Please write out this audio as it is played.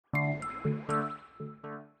This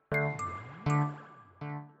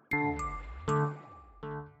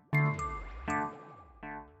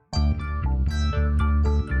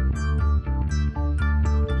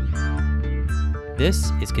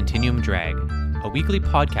is Continuum Drag, a weekly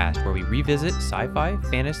podcast where we revisit sci-fi,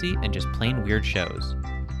 fantasy, and just plain weird shows.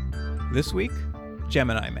 This week,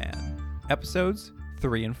 Gemini Man, episodes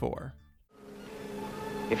 3 and 4.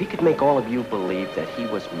 If he could make all of you believe that he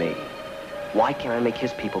was me, why can't I make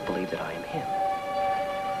his people believe that I am him?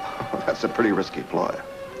 That's a pretty risky ploy.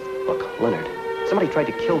 Look, Leonard, somebody tried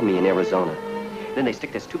to kill me in Arizona. Then they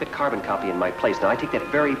stick this stupid carbon copy in my place. Now, I take that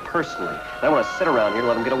very personally. And I want to sit around here and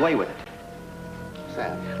let them get away with it.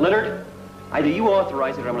 Sam. Leonard, either you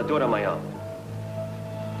authorize it or I'm going to do it on my own.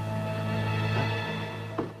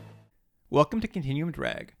 Welcome to Continuum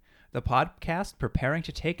Drag, the podcast preparing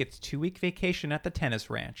to take its 2-week vacation at the tennis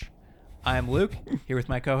ranch. I'm Luke, here with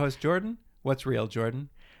my co-host Jordan. What's real, Jordan?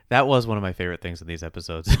 That was one of my favorite things in these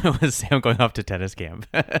episodes, was Sam going off to tennis camp.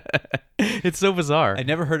 It's so bizarre. I'd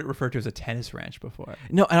never heard it referred to as a tennis ranch before.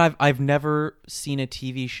 No, and I've never seen a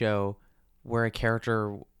TV show where a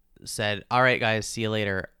character said, all right, guys, see you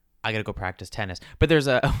later. I got to go practice tennis. But there's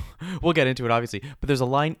a, we'll get into it, obviously, but there's a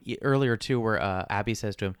line earlier, too, where Abby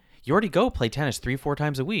says to him, you already go play tennis 3-4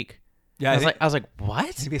 times a week. Yeah, I was like, what?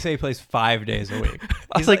 I think they say he plays 5 days a week.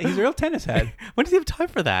 He's like, he's a real tennis head. When does he have time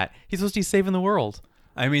for that? He's supposed to be saving the world.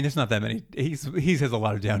 I mean, there's not that many. He has a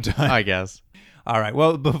lot of downtime. I guess. All right.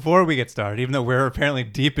 Well, before we get started, even though we're apparently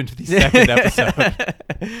deep into the second episode,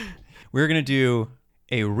 we're going to do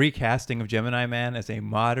a recasting of Gemini Man as a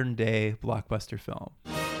modern-day blockbuster film.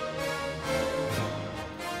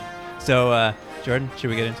 So, Jordan,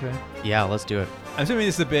 should we get into it? Yeah, let's do it. I'm assuming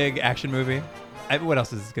this is a big action movie. What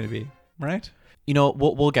else is this going to be, right? You know,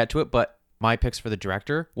 we'll get to it, but my picks for the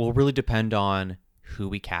director will really depend on who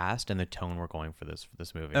we cast and the tone we're going for this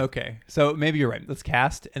movie. Okay, so maybe you're right. Let's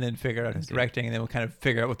cast and then figure out who's directing, and then we'll kind of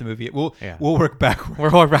figure out what the movie. We'll work backwards. We're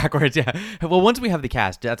going backwards, yeah. Well, once we have the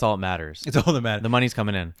cast, that's all that matters. It's all that matters. The money's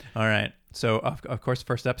coming in. All right. So of course,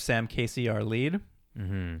 first up, Sam Casey, our lead.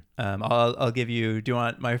 Mm-hmm. I'll give you. Do you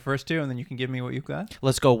want my first two, and then you can give me what you've got?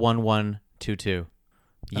 Let's go 1-1-2-2.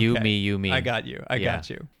 You, okay. me, you, me. I got you. I got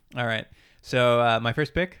you. All right. So my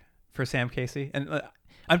first pick for Sam Casey, and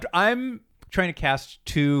I'm trying to cast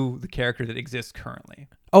to the character that exists currently.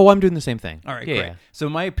 Oh, I'm doing the same thing. All right, yeah, great. Yeah. So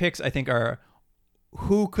my picks, I think, are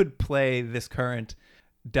who could play this current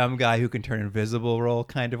dumb guy who can turn invisible role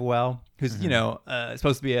kind of well, who's,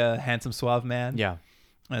 supposed to be a handsome, suave man. Yeah.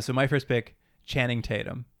 So my first pick, Channing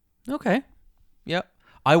Tatum. Okay. Yep.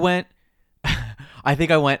 I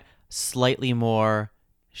think I went slightly more,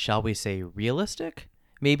 shall we say, realistic?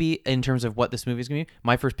 Maybe in terms of what this movie is going to be.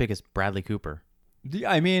 My first pick is Bradley Cooper.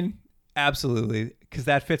 I mean, absolutely, because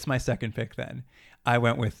that fits my second pick then. I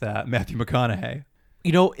went with Matthew McConaughey.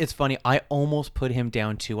 You know, it's funny. I almost put him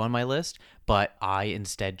down too on my list, but I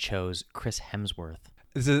instead chose Chris Hemsworth.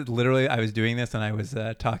 This is literally, I was doing this and I was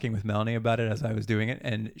talking with Melanie about it as I was doing it,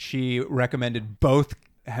 and she recommended both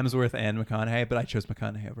Hemsworth and McConaughey, but I chose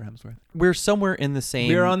McConaughey over Hemsworth. We're somewhere in the same.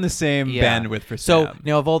 We're on the same bandwidth for Sam. So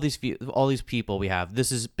now of all these people we have,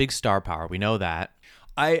 this is big star power. We know that.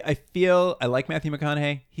 I feel I like Matthew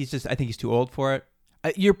McConaughey. I think he's too old for it.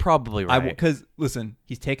 You're probably right. Because, listen,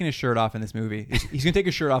 he's taking his shirt off in this movie. He's going to take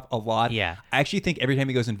his shirt off a lot. Yeah. I actually think every time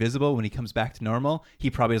he goes invisible, when he comes back to normal,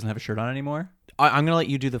 he probably doesn't have a shirt on anymore. I'm going to let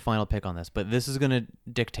you do the final pick on this, but this is going to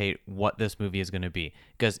dictate what this movie is going to be.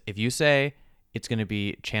 Because if you say it's going to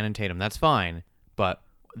be Channing Tatum, that's fine, but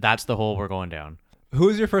that's the hole we're going down. Who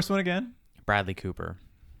is your first one again? Bradley Cooper.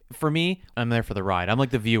 For me, I'm there for the ride. I'm like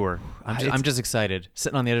the viewer. I'm just excited,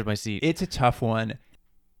 sitting on the edge of my seat. It's a tough one.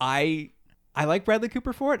 I like Bradley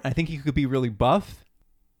Cooper for it. I think he could be really buff.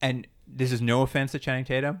 And this is no offense to Channing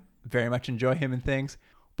Tatum. Very much enjoy him and things.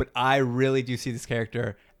 But I really do see this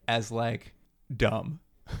character as like dumb.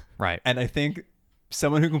 Right. And I think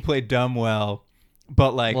someone who can play dumb well,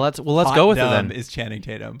 but like let's go with it then. Is Channing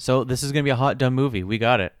Tatum. So this is going to be a hot dumb movie. We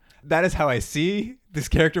got it. That is how I see this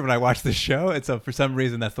character when I watch this show. And so for some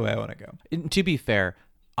reason, that's the way I want to go. To be fair,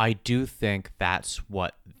 I do think that's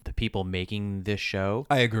what the people making this show...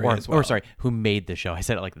 I agree as well. Or sorry, who made the show. I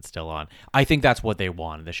said it like it's still on. I think that's what they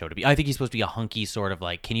wanted the show to be. I think he's supposed to be a hunky sort of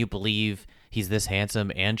like, can you believe he's this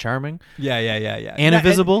handsome and charming? Yeah. And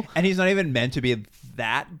invisible? And he's not even meant to be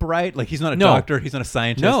that bright. Like, he's not a doctor. He's not a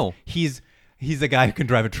scientist. No. He's a guy who can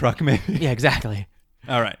drive a truck, maybe. Yeah, exactly.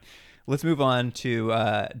 All right. Let's move on to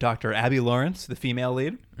Dr. Abby Lawrence, the female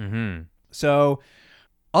lead. Mm-hmm. So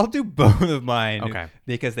I'll do both of mine, okay,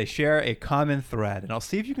 because they share a common thread, and I'll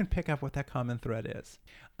see if you can pick up what that common thread is.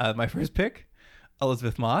 My first pick,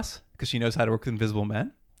 Elizabeth Moss, because she knows how to work with invisible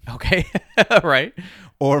men. Okay. Right.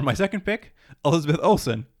 Or my second pick, Elizabeth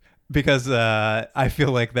Olsen, because I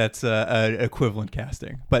feel like that's an equivalent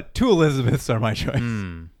casting. But two Elizabeths are my choice.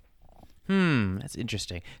 That's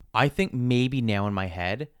interesting. I think maybe now in my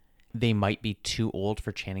head, they might be too old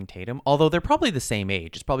for Channing Tatum, although they're probably the same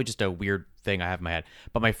age. It's probably just a weird thing I have in my head.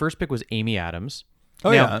 But my first pick was Amy Adams.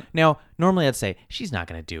 Oh, yeah. Now, normally I'd say she's not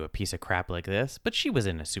going to do a piece of crap like this, but she was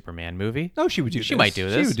in a Superman movie. Oh, she would do this. She might do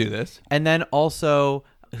this. She would do this. And then also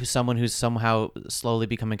someone who's somehow slowly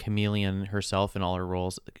become a chameleon herself in all her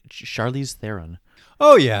roles, Charlize Theron.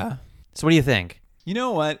 Oh, yeah. So what do you think? You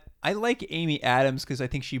know what? I like Amy Adams because I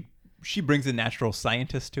think she brings a natural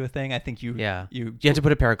scientist to a thing. I think you You have to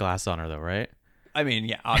put a pair of glasses on her, though, right? I mean,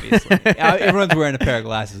 yeah, obviously. Everyone's wearing a pair of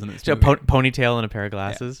glasses in this So a movie. ponytail and a pair of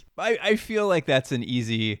glasses. Yeah. I feel like that's an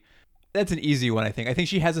easy one, I think. I think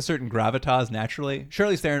she has a certain gravitas naturally.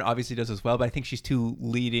 Charlize Theron obviously does as well, but I think she's too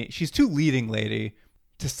leading lady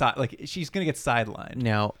to she's going to get sidelined.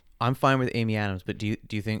 Now, I'm fine with Amy Adams, but do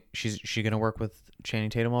you think she's going to work with Channing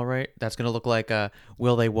Tatum all right? That's going to look like a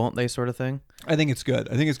will they, won't they sort of thing? I think it's good.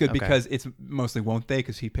 Okay. Because it's mostly won't they,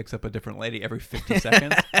 because he picks up a different lady every 50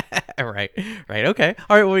 seconds. Right. Okay.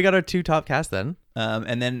 All right. Well, we got our two top cast then.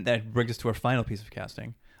 And then that brings us to our final piece of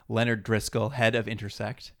casting. Leonard Driscoll, head of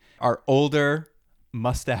Intersect. Our older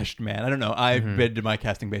mustached man. I don't know. I bid my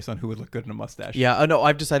casting based on who would look good in a mustache. Yeah. No,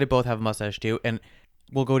 I've decided both have a mustache too. And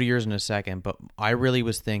we'll go to yours in a second. But I really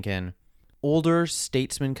was thinking older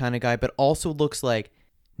statesman kind of guy, but also looks like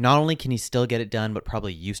not only can he still get it done, but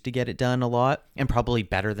probably used to get it done a lot and probably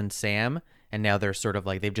better than Sam. And now they're sort of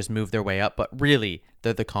like they've just moved their way up, but really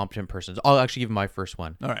they're the competent persons. I'll actually give my first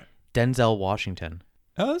one. All right. Denzel Washington.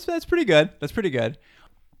 Oh, that's pretty good. That's pretty good.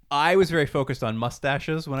 I was very focused on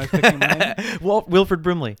mustaches when I was picking mine. Well, Wilford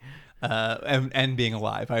Brimley. And being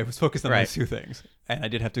alive. I was focused on those two things. And I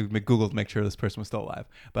did have to Google to make sure this person was still alive.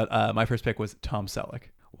 But my first pick was Tom Selleck.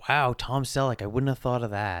 Wow, Tom Selleck. I wouldn't have thought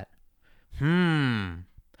of that. Tom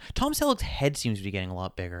Selleck's head seems to be getting a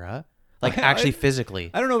lot bigger, huh? Like actually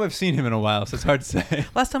physically. I don't know if I've seen him in a while, so it's hard to say.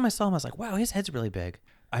 Last time I saw him, I was like, wow, his head's really big.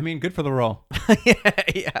 I mean, good for the role.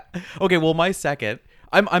 Yeah. Okay, well, my second,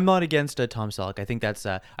 I'm not against Tom Selleck. I think that's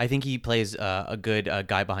I think he plays a good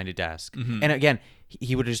guy behind a desk. And again,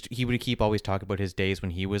 he would keep always talking about his days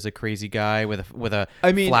when he was a crazy guy with a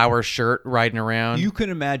flower shirt riding around. You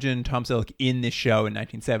can imagine Tom Selleck in this show in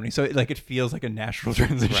 1970, so it feels like a natural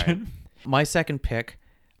transition. Right. My second pick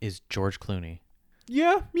is George Clooney.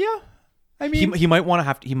 Yeah. I mean, he might want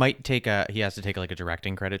to he has to take like a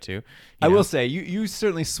directing credit too. I will say you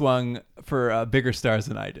certainly swung for bigger stars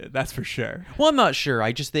than I did. That's for sure. Well, I'm not sure.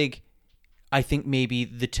 I think maybe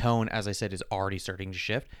the tone, as I said, is already starting to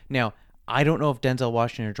shift. Now, I don't know if Denzel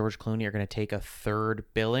Washington or George Clooney are going to take a third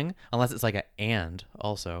billing, unless it's like a and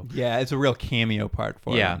also. Yeah, it's a real cameo part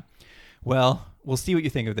for him. Well, we'll see what you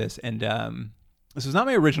think of this. And this was not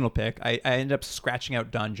my original pick. I ended up scratching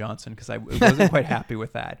out Don Johnson because I wasn't quite happy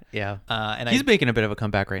with that. Yeah, and he's making a bit of a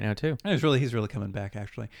comeback right now too. He's really coming back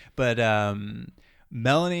actually. But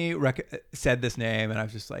Melanie said this name, and I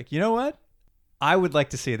was just like, you know what? I would like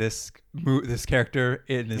to see this character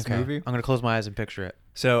in this movie. I'm gonna close my eyes and picture it.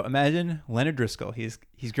 So imagine Leonard Driscoll. He's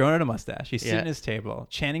grown out a mustache. He's sitting at his table.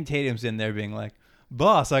 Channing Tatum's in there being like,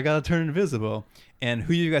 "Boss, I gotta turn invisible." And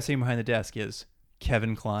who you guys seeing behind the desk is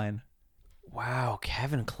Kevin Kline. Wow,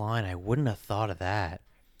 Kevin Kline. I wouldn't have thought of that.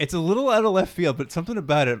 It's a little out of left field, but something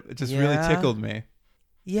about it just really tickled me.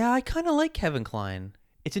 Yeah, I kind of like Kevin Kline.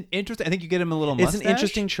 It's an interesting. I think you get him a little mustache. It's an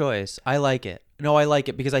interesting choice. I like it. No, I like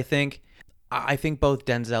it because I think both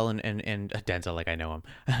Denzel and Denzel, like I know him,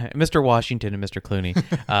 Mr. Washington and Mr. Clooney.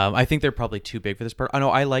 I think they're probably too big for this part. I know.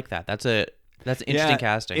 I like that. That's interesting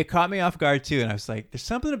casting. It caught me off guard too, and I was like, "There's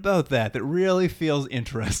something about that really feels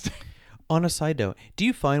interesting." On a side note, do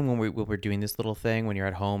you find when we're doing this little thing when you're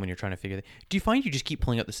at home and you're trying to figure, do you find you just keep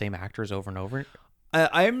pulling up the same actors over and over?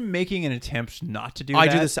 I'm making an attempt not to do that. I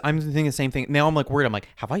do this. I'm thinking the same thing. Now I'm like worried. I'm like,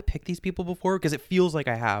 have I picked these people before? Because it feels like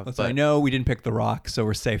I have. But I know we didn't pick The Rock, so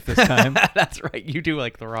we're safe this time. That's right. You do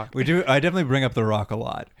like The Rock. We do. I definitely bring up The Rock a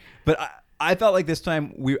lot. But I felt like this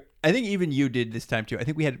time I think even you did this time too. I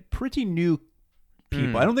think we had pretty new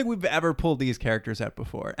people. I don't think we've ever pulled these characters out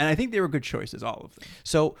before. And I think they were good choices, all of them.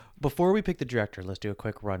 So before we pick the director, let's do a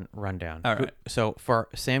quick rundown. All right. So for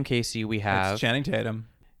Sam Casey, we have Channing Tatum.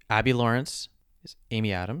 Abby Lawrence is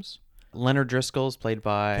Amy Adams. Leonard Driscoll is played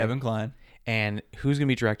by Kevin Kline. And who's going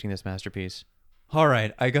to be directing this masterpiece? All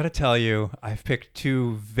right. I got to tell you, I've picked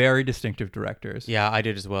two very distinctive directors. Yeah, I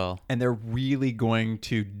did as well. And they're really going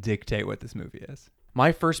to dictate what this movie is.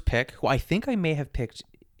 My first pick, who I think I may have picked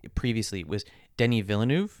previously, was Denis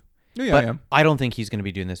Villeneuve. Yeah, but yeah. I don't think he's going to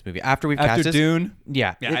be doing this movie after we've cast After this. Dune.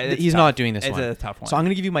 Yeah, Yeah, it's he's tough. not doing this It's one. a tough one. So I'm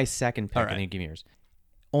going to give you my second pick, All right. and then give me yours.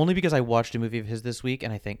 Only because I watched a movie of his this week,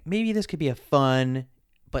 and I think maybe this could be a fun,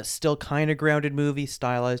 but still kind of grounded movie,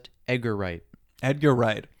 stylized. Edgar Wright. Edgar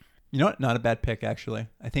Wright. You know what? Not a bad pick, actually.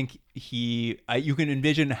 I think you can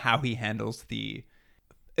envision how he handles the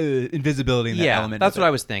invisibility in that element. That's of what it.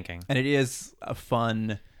 I was thinking. And it is a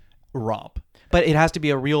fun romp. But it has to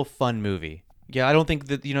be a real fun movie. Yeah, I don't think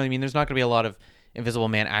that, you know what I mean? There's not going to be a lot of Invisible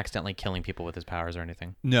Man accidentally killing people with his powers or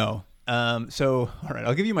anything. No. So, all right,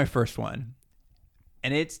 I'll give you my first one.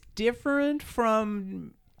 And it's different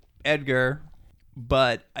from Edgar,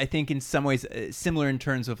 but I think in some ways similar in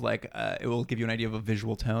terms of like it will give you an idea of a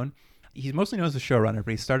visual tone. He's mostly known as a showrunner,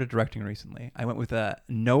 but he started directing recently. I went with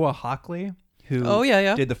Noah Hawley, who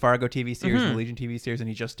did the Fargo TV series and the Legion TV series, and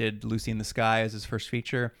he just did Lucy in the Sky as his first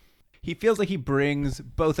feature. He feels like he brings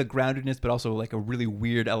both a groundedness but also like a really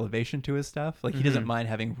weird elevation to his stuff. Like he doesn't mind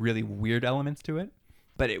having really weird elements to it,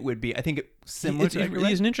 but it would be, I think, similar to Edgar Wright.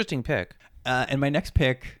 He's an interesting pick. And my next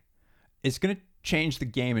pick is going to change the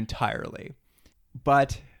game entirely.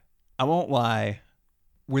 But I won't lie.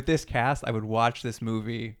 With this cast, I would watch this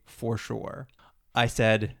movie for sure. I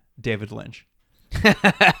said David Lynch.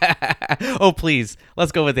 Oh, please.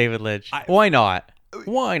 Let's go with David Lynch. Why not?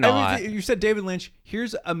 Why not? I mean, you said David Lynch.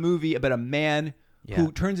 Here's a movie about a man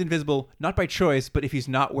who turns invisible, not by choice, but if he's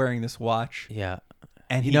not wearing this watch. Yeah.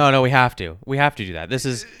 And No, we have to. We have to do that. This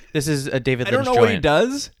is a David Lynch I don't know what he joint.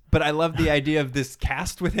 does, but I love the idea of this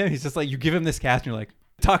cast with him. He's just like, you give him this cast and you're like,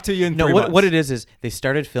 talk to you in 3 months. What it is they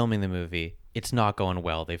started filming the movie. It's not going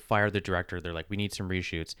well. They fired the director. They're like, we need some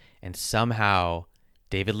reshoots. And somehow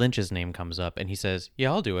David Lynch's name comes up and he says,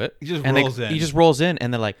 yeah, I'll do it. He just and rolls in. He just rolls in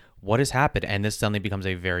and they're like, what has happened? And this suddenly becomes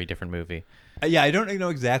a very different movie. Yeah, I don't know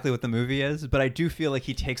exactly what the movie is, but I do feel like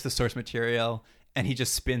he takes the source material and he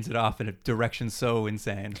just spins it off in a direction so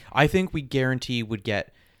insane. I think we guarantee would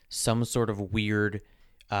get some sort of weird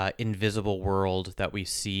invisible world that we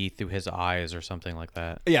see through his eyes or something like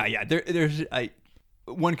that. Yeah.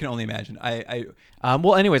 One can only imagine.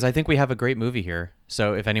 Well, anyways, I think we have a great movie here.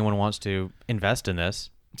 So if anyone wants to invest in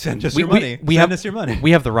this, send us your money. Send us your money.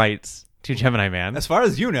 We have the rights to Gemini Man. As far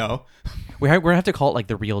as you know. We're going to have to call it like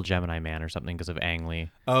the real Gemini Man or something because of Ang Lee.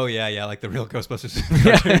 Oh, yeah, like the real Ghostbusters.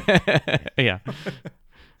 Yeah.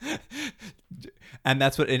 And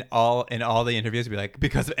that's what in all the interviews be like,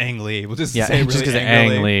 because of Ang Lee. We'll just say just really because of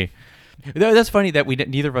Ang Lee. That's funny that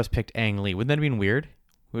neither of us picked AngLee. Wouldn't that have been weird?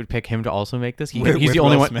 We would pick him to also make this. He's With the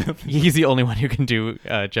only Will one. Smith. He's the only one who can do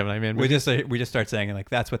Gemini Man. We just start saying like,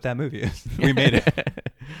 that's what that movie is. We made it.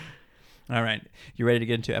 All right, you ready to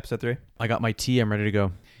get into episode 3? I got my tea. I'm ready to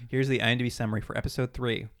go. Here's the IMDb summary for episode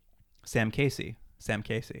 3. Sam Casey.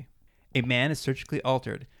 A man is surgically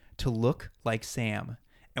altered to look like Sam,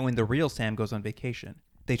 and when the real Sam goes on vacation,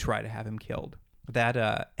 they try to have him killed.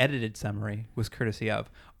 That edited summary was courtesy of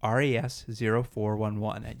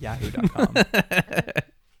RES0411 at yahoo.com.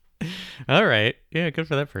 All right. Yeah, good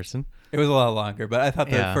for that person. It was a lot longer, but I thought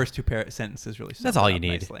the first two sentences really summed That's all it you up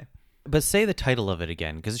need. nicely. But say the title of it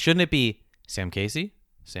again, because shouldn't it be Sam Casey?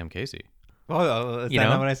 Sam Casey. Oh, is that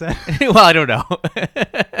not what I said? Well, I don't know.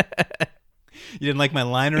 You didn't like my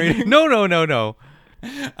line reading? No.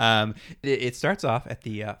 It starts off at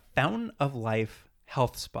the Fountain of Life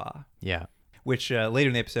Health Spa. Yeah. Which later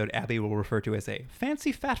in the episode, Abby will refer to as a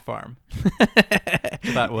fancy fat farm.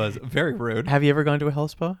 That was very rude. Have you ever gone to a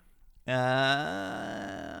health spa?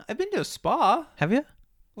 I've been to a spa. Have you?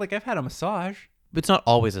 Like, I've had a massage. But it's not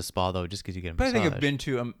always a spa, though, just because you get a But massage. I think I've been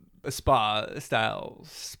to a spa-style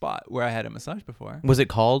spot where I had a massage before. Was it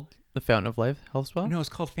called the Fountain of Life Health Spa? No, it's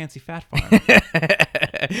called Fancy Fat Farm.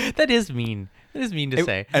 That is mean. That is mean to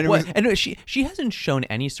say. And she hasn't shown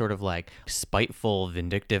any sort of like spiteful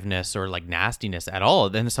vindictiveness or like nastiness at all.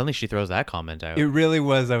 Then suddenly she throws that comment out. It really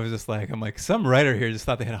was. I was just like, some writer here just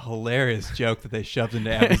thought they had a hilarious joke that they shoved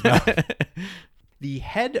into Abby's mouth. The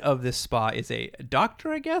head of this spa is a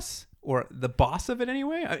doctor, I guess, or the boss of it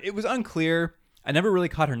anyway. It was unclear. I never really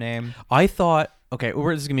caught her name. I thought, okay,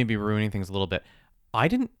 this is going to be ruining things a little bit. I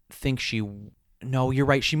didn't think she... No, you're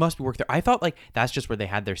right. She must be work there. I thought like that's just where they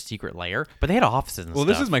had their secret lair, but they had offices and stuff. Well,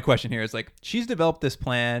 this is my question here. It's like, she's developed this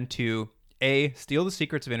plan to A, steal the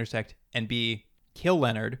secrets of Intersect, and B, kill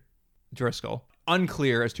Leonard Driscoll.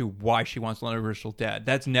 Unclear as to why she wants Leonard Driscoll dead.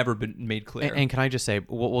 That's never been made clear. And can I just say,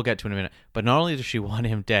 we'll get to it in a minute, but not only does she want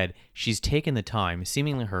him dead, she's taken the time,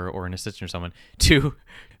 seemingly her or an assistant or someone, to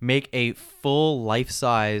make a full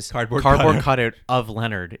life-size cardboard cutout of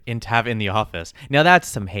Leonard to have in the office. Now that's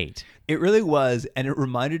some hate. It really was, and it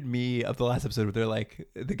reminded me of the last episode where they're like,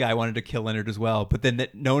 the guy wanted to kill Leonard as well, but then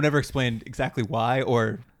no one ever explained exactly why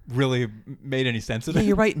or really made any sense of Yeah, it.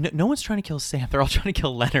 you're right. No one's trying to kill Sam. They're all trying to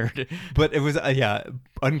kill Leonard. But it was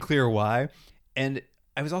unclear why. And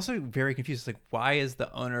I was also very confused. Like, why is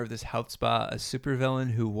the owner of this health spa a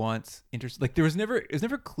supervillain who wants like it was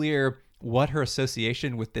never clear what her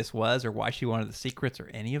association with this was or why she wanted the secrets or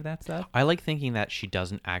any of that stuff. I like thinking that she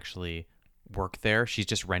doesn't actually work there. She's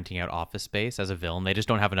just renting out office space as a villain. They just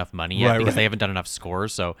don't have enough money yet because they haven't done enough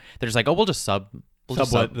scores. So they're just like, oh, we'll just sublet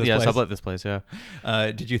this place. Yeah.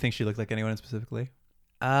 Did you think she looked like anyone specifically?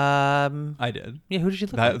 I did. Yeah. Who did she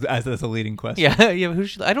look like? As a leading question. Yeah. Yeah. Who did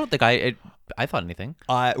she? I don't think I thought anything.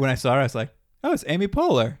 When I saw her, I was like, oh, it's Amy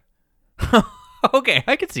Poehler. Okay,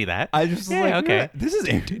 I could see that. I just was like, okay, yeah, this is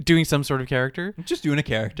Amy. Doing some sort of character. Just doing a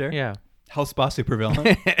character. Yeah. Health spa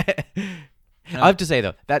supervillain. I have to say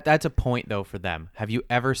though, that's a point though for them. Have you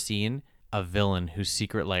ever seen a villain whose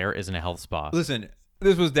secret lair is in a health spa? Listen,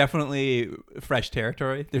 this was definitely fresh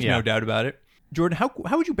territory. There's no doubt about it. Jordan,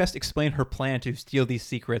 how would you best explain her plan to steal these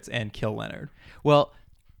secrets and kill Leonard? Well,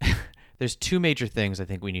 there's two major things I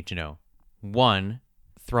think we need to know. One,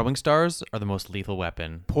 throwing stars are the most lethal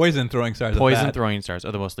weapon. Poison throwing stars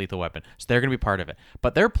are the most lethal weapon. So they're going to be part of it.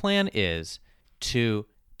 But their plan is to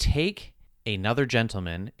take another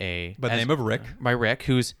gentleman, by the name of Rick,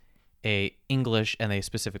 who's a English, and they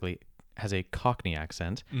specifically has a Cockney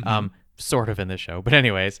accent, sort of in this show. But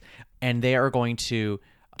anyways, and they are going to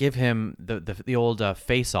give him the old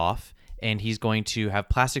face off, and he's going to have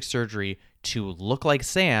plastic surgery to look like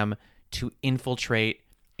Sam to infiltrate,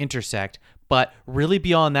 intersect. But really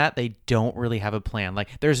beyond that, they don't really have a plan. Like,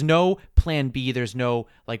 there's no plan B. There's no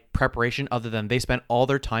like preparation other than they spent all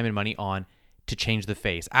their time and money on to change the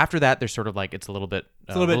face. After that, they're sort of like, it's a little bit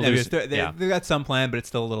nebulous. They've got some plan, but it's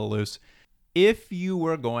still a little loose. If you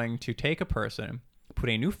were going to take a person, put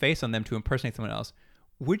a new face on them to impersonate someone else,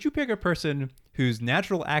 would you pick a person whose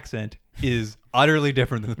natural accent is utterly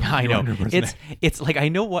different than the person I know. you impersonate? It's like, I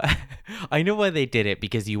know why they did it,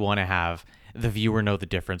 because you want to have the viewer know the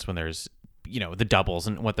difference when there's, the doubles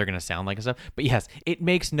and what they're going to sound like and stuff. But yes, it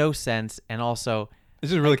makes no sense. And also, this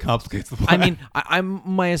just really complicates the plot. I mean,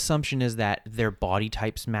 my assumption is that their body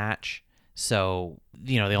types match. So,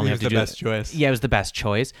 they only have to do the best choice. Yeah, it was the best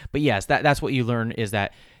choice. But yes, that's what you learn, is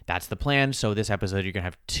that's the plan. So this episode, you're going to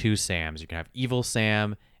have two Sams. You're going to have evil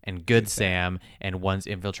Sam and good Sam, and one's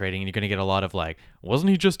infiltrating, and you're going to get a lot of like, wasn't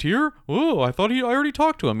he just here? Oh, I thought I already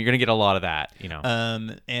talked to him. You're going to get a lot of that,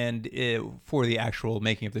 for the actual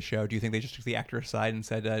making of the show, do you think they just took the actor aside and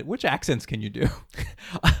said, which accents can you do?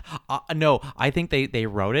 No, I think they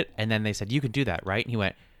wrote it, and then they said, you can do that, right? And he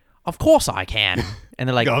went, of course I can. And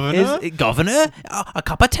they're like, Governor, a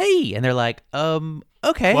cup of tea. And they're like,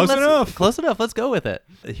 okay, close enough. Let's go with it.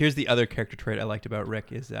 Here's the other character trait I liked about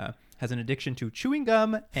Rick is has an addiction to chewing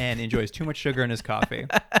gum and enjoys too much sugar in his coffee.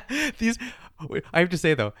 I have to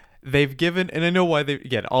say though, they've given, and I know why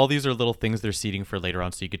all these are little things they're seeding for later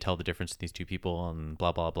on, so you could tell the difference in these two people and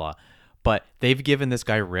blah blah blah. But they've given this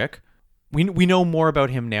guy Rick. We know more about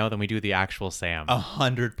him now than we do the actual Sam.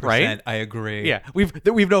 100%, right? I agree. Yeah,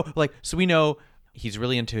 we know he's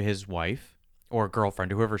really into his wife or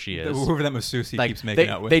girlfriend, whoever she is. Whoever that masseuse he keeps making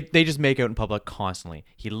out with. They just make out in public constantly.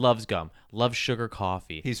 He loves gum, loves sugar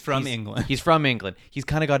coffee. He's from England. He's from England. He's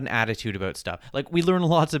kind of got an attitude about stuff. Like, we learn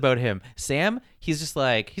lots about him. Sam, he's just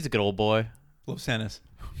like, he's a good old boy. Loves tennis.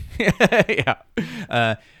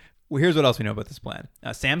 Yeah. Well, here's what else we know about this plan.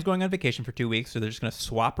 Sam's going on vacation for 2 weeks, so they're just going to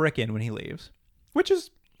swap Rick in when he leaves, which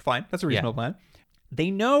is fine. That's a reasonable plan. They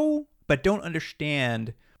know, but don't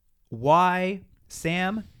understand why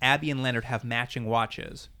Sam, Abby, and Leonard have matching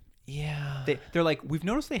watches. Yeah. They're like, we've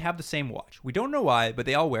noticed they have the same watch. We don't know why, but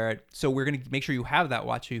they all wear it, so we're going to make sure you have that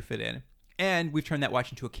watch so you fit in. And we've turned that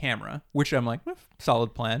watch into a camera, which I'm like,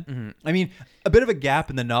 solid plan. Mm-hmm. I mean, a bit of a gap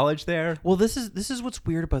in the knowledge there. Well, this is what's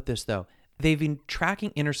weird about this, though. They've been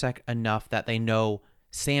tracking Intersect enough that they know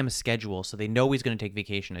Sam's schedule, so they know he's going to take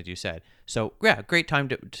vacation, as you said. So, yeah, great time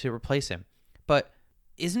to replace him. But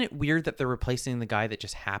isn't it weird that they're replacing the guy that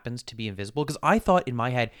just happens to be invisible? Because I thought in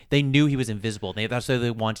my head they knew he was invisible. That's why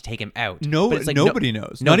they want to take him out. No, but it's like nobody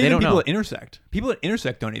knows. No, Not even people know. at Intersect. People at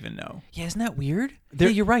Intersect don't even know. Yeah, isn't that weird? Yeah,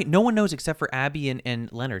 you're right. No one knows except for Abby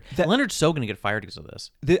and Leonard. Leonard's so going to get fired because of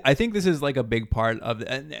this. I think this is like a big part of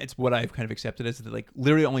and it's what I've kind of accepted is that like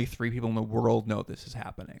literally only 3 people in the world know this is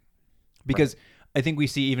happening. Because I think we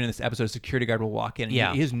see even in this episode, a security guard will walk in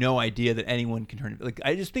and he has no idea that anyone can turn. Like,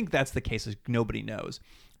 I just think that's the case. Is nobody knows.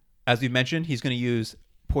 As we mentioned, he's going to use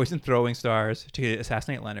poison throwing stars to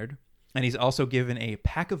assassinate Leonard. And he's also given a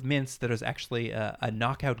pack of mints that is actually a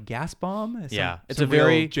knockout gas bomb. It's a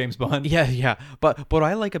very James Bond. Yeah. But what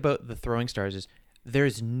I like about the throwing stars is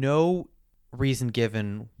there's no reason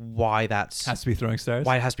given why that's Has to be throwing stars.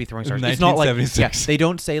 why it has to be throwing stars. It's not like 1976. they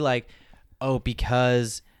don't say like, oh,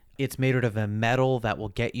 because it's made out of a metal that will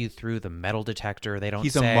get you through the metal detector. They don't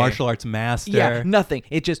He's say a martial arts master. Yeah, nothing.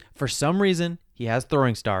 It just for some reason he has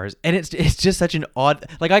throwing stars, and it's just such an odd.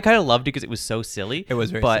 Like I kind of loved it because it was so silly. It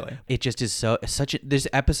was very but silly. it just is such a. This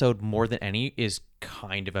episode more than any is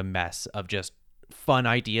kind of a mess of just fun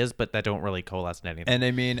ideas, but that don't really coalesce in anything. And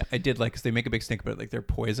I mean, I did like because they make a big stink about it, like they're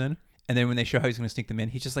poison. And then when they show how he's going to sneak them in,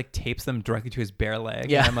 he just like tapes them directly to his bare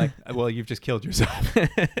leg. Yeah. And I'm like, well, you've just killed yourself.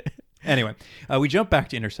 Anyway, we jump back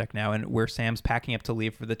to Intersect now, and where Sam's packing up to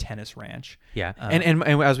leave for the tennis ranch. Yeah, and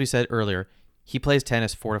as we said earlier, he plays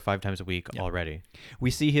tennis 4 to 5 times a week already. We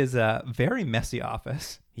see his very messy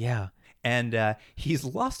office, Yeah. and he's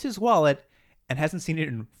lost his wallet and hasn't seen it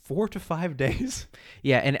in 4 to 5 days.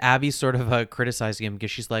 Yeah, and Abby's sort of criticizing him because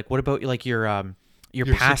she's like, "What about like your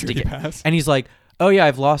pass to security get?" pass. And he's like, "Oh yeah,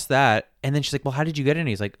 I've lost that." And then she's like, "Well, how did you get it?" And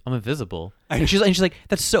he's like, "I'm invisible." And she's like,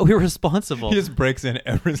 "That's so irresponsible." He just breaks in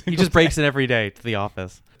every single He just day. breaks in every day to the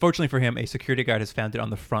office. Fortunately for him, a security guard has found it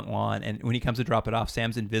on the front lawn, and when he comes to drop it off,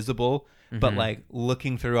 Sam's invisible, but like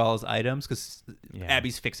looking through all his items because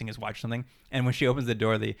Abby's fixing his watch or something. And when she opens the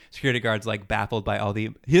door, the security guard's like baffled by all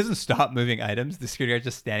the. He doesn't stop moving items. The security guard's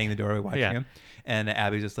just standing in the doorway watching him, and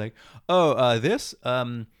Abby's just like, "Oh, this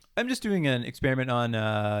I'm just doing an experiment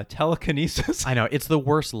on telekinesis." I know, it's the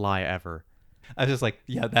worst lie ever. I was just like,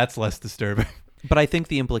 yeah, that's less disturbing. But I think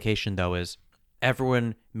the implication though is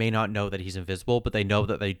everyone may not know that he's invisible, but they know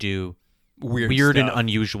that they do weird and stuff.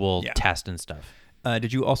 unusual tests and stuff.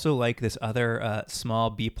 Did you also like this other small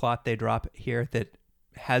B plot they drop here that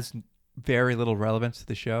has very little relevance to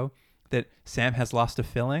the show? That Sam has lost a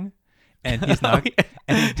filling, and he's not,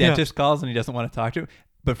 and his dentist calls and he doesn't want to talk to him.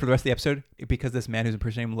 But for the rest of the episode, because this man who's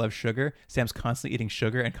impersonating him loves sugar, Sam's constantly eating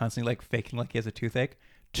sugar and constantly like faking like he has a toothache.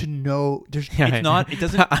 To know, it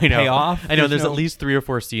doesn't pay off. I know. There's at least 3 or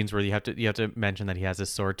 4 scenes where you have to mention that he has a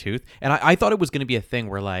sore tooth, and I thought it was going to be a thing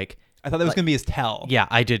where like. I thought that was going to be his tell. Yeah,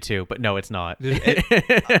 I did too, but no, it's not.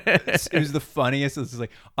 It was the funniest. It was like,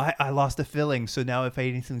 I lost a filling, so now if I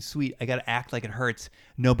eat anything sweet, I got to act like it hurts.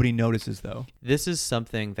 Nobody notices, though. This is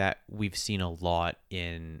something that we've seen a lot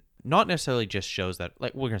in, not necessarily just shows that,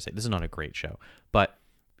 like we're going to say, this is not a great show, but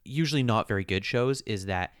usually not very good shows, is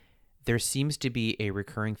that there seems to be a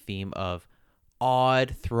recurring theme of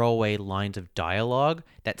odd throwaway lines of dialogue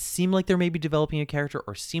that seem like they're maybe developing a character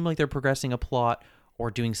or seem like they're progressing a plot or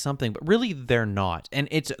doing something, but really they're not. And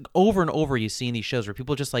it's over and over you see in these shows where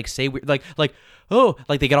people just like say like oh,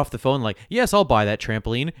 like they get off the phone like, yes, I'll buy that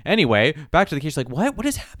trampoline. Anyway, back to the case, like what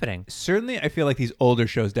is happening? Certainly, I feel like these older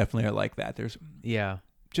shows definitely are like that. There's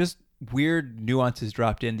just weird nuances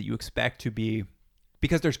dropped in that you expect to be,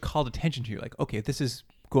 because there's called attention to. You're like, okay, this is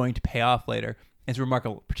going to pay off later. It's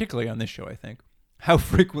remarkable, particularly on this show, I think, how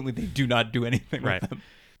frequently they do not do anything with them.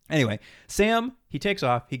 Anyway, Sam, he takes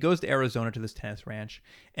off. He goes to Arizona to this tennis ranch,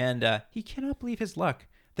 and he cannot believe his luck.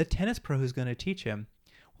 The tennis pro who's going to teach him,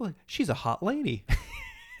 well, she's a hot lady.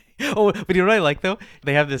 Oh, but you know what I like though?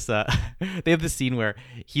 They have this scene where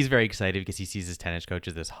he's very excited because he sees his tennis coach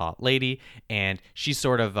as this hot lady, and she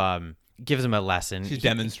sort of gives him a lesson. She's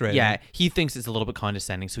demonstrating. Yeah, he thinks it's a little bit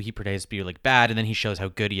condescending, so he pretends to be like bad, and then he shows how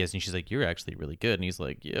good he is, and she's like, "You're actually really good," and he's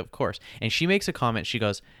like, "Yeah, of course." And she makes a comment. She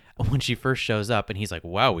goes, when she first shows up, and he's like,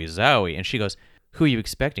 "Wowie zowie," and she goes, "Who are you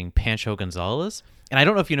expecting, Pancho Gonzalez?" And I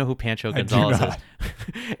don't know if you know who Pancho Gonzalez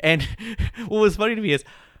is. And what was funny to me is,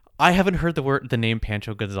 I haven't heard the name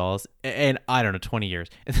Pancho Gonzalez in, I don't know, 20 years.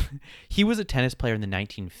 He was a tennis player in the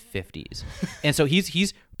 1950s. And so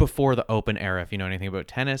he's before the open era, if you know anything about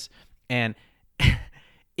tennis. And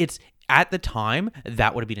it's, at the time,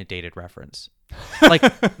 that would have been a dated reference. Like,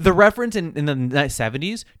 the reference in the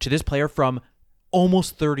 70s to this player from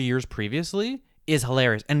almost 30 years previously is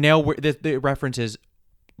hilarious. And now the reference is,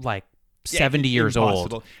 like, 70 years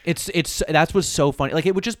impossible. old. It's that's what's so funny. Like,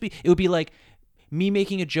 it would be like me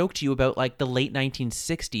making a joke to you about like the late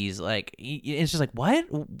 1960s. Like, it's just like, what?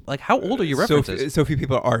 Like, how old are your references? So few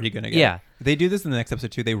people are already going to get Yeah. it. They do this in the next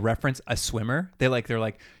episode too. They reference a swimmer. They're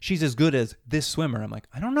like, she's as good as this swimmer. I'm like,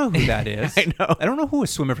 I don't know who that is. I know. I don't know who a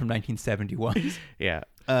swimmer from 1970 was. Yeah.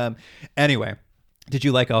 Anyway, did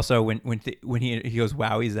you like also when he goes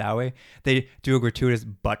wowie zowie? They do a gratuitous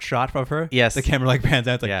butt shot of her. Yes. The camera like pans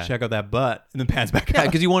out. It's like, Yeah. check out that butt, and then pans back Yeah, up.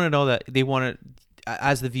 because you want to know that they want to,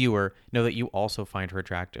 as the viewer, know that you also find her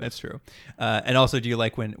attractive. That's true. And also, do you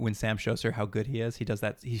like when Sam shows her how good he is? He does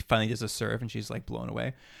that. He finally does a serve, and she's like blown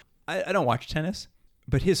away. I don't watch tennis,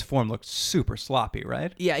 But his form looked super sloppy,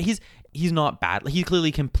 right? Yeah, he's not bad. He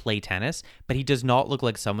clearly can play tennis, but he does not look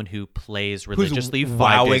like someone who plays religiously. Who's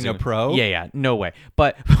 5 days wowing a pro? Yeah, no way.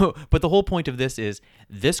 But but the whole point of this is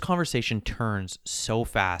this conversation turns so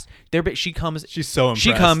fast. She comes. She's so impressed.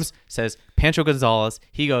 She comes, says Pancho Gonzalez.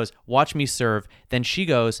 He goes, "Watch me serve." Then she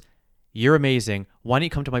goes, "You're amazing. Why don't you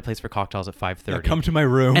come to my place for cocktails at 5:30? Come to my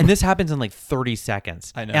room." And this happens in like 30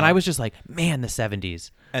 seconds. I know. And I was just like, man, the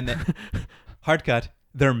 70s. And then hard cut.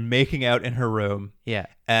 They're making out in her room. Yeah.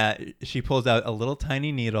 She pulls out a little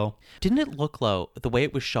tiny needle. Didn't it look low the way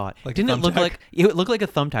it was shot? Like a Didn't it look thumbtack? like it looked like a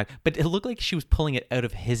thumbtack, but it looked like she was pulling it out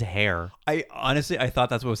of his hair. I thought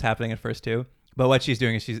that's what was happening at first too. But what she's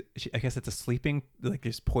doing is she I guess it's a sleeping, like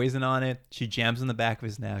there's poison on it. She jams in the back of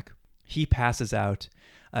his neck. He passes out.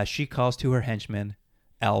 She calls to her henchman,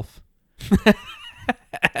 Elf.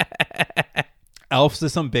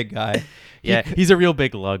 Elf's some big guy. Yeah, he's a real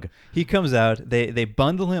big lug. He comes out. They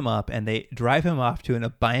bundle him up and they drive him off to an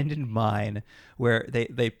abandoned mine where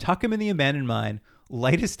they tuck him in the abandoned mine,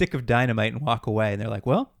 light a stick of dynamite, and walk away. And they're like,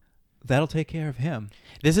 well, that'll take care of him.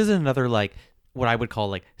 This is another like what I would call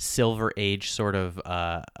like Silver Age sort of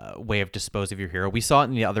way of dispose of your hero. We saw it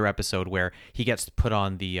in the other episode where he gets put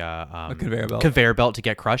on the conveyor belt to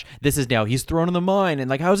get crushed. This is now he's thrown in the mine and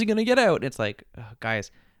like how's he gonna get out? And it's like, guys,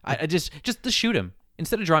 I just to shoot him.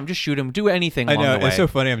 Instead of draw him, just shoot him. Do anything along the way. It's so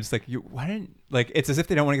funny. I'm just like, why didn't, like, it's as if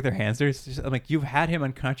they don't want to get their hands dirty. It's just, I'm like, you've had him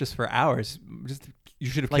unconscious for hours. You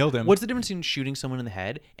should have killed him. What's the difference between shooting someone in the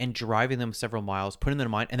head and driving them several miles, putting them in a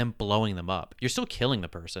mine, and then blowing them up? You're still killing the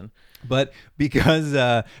person. But because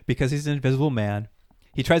he's an invisible man,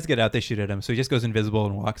 he tries to get out. They shoot at him, so he just goes invisible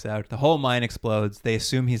and walks out. The whole mine explodes. They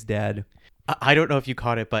assume he's dead. I don't know if you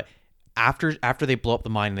caught it, but after they blow up the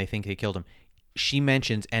mine and they think they killed him, she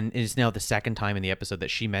mentions, and it is now the second time in the episode that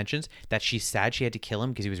she mentions that she's sad she had to kill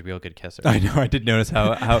him because he was a real good kisser. I know. I did notice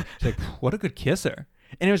how she's like, what a good kisser.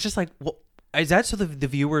 And it was just like, well, is that so the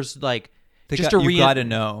viewers like you got to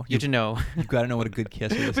know. You have to know. You've got to know what a good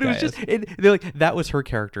kisser this but guy it was just is. they're like that was her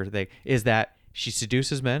character thing, is that she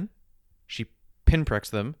seduces men, she pinpricks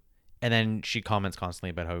them, and then she comments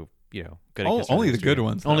constantly about how good. Only the good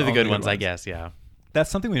ones. Only the good ones, I guess. Yeah. That's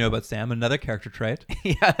something we know about Sam. Another character trait.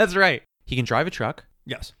 Yeah, that's right. He can drive a truck.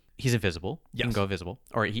 Yes. He's invisible. Yes. He can go invisible.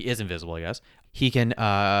 Or he is invisible, I guess. He can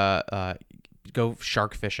go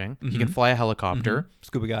shark fishing. Mm-hmm. He can fly a helicopter. Mm-hmm.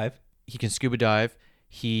 Scuba dive. He can scuba dive.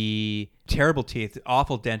 Terrible teeth.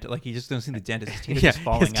 Awful dent. Like, you just don't see the dentist. His teeth are just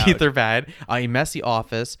falling his out. teeth are bad. A messy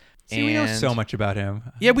office. See, we know so much about him.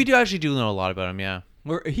 Yeah, we do actually know a lot about him, yeah.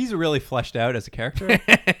 He's really fleshed out as a character.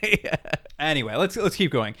 Yeah. Anyway, let's keep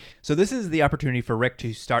going. So this is the opportunity for Rick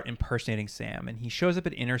to start impersonating Sam, and he shows up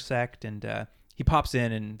at Intersect, and he pops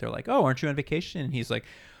in, and they're like, "Oh, aren't you on vacation?" And he's like,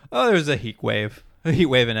 "Oh, there's a heat wave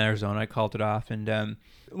in Arizona. I called it off." And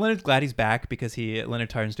Leonard's glad he's back because Leonard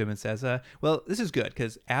turns to him and says, "Well, this is good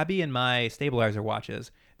because Abby and my stabilizer watches,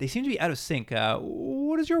 they seem to be out of sync.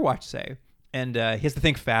 What does your watch say?" And he has to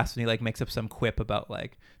think fast, and he like makes up some quip about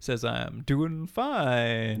says I'm doing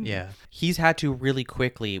fine. Yeah, he's had to really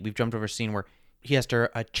quickly. We've jumped over a scene where he has to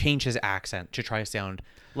change his accent to try to sound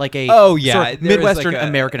like a sort of Midwestern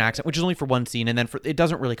American accent, which is only for one scene, and then it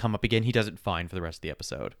doesn't really come up again. He does it fine for the rest of the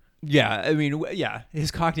episode. Yeah, I mean,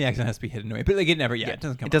 his Cockney accent has to be hidden away, but it never. Yeah, it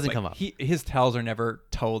doesn't come up. His tells are never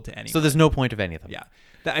told to anyone. So there's no point of any of them. Yeah.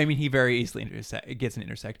 I mean, he very easily gets an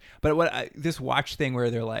intersect. But this watch thing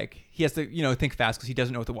where they're like, he has to, think fast because he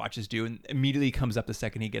doesn't know what the watches do, and immediately comes up the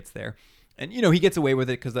second he gets there. And, he gets away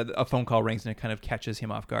with it because a phone call rings and it kind of catches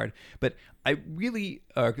him off guard. But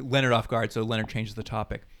Leonard off guard, so Leonard changes the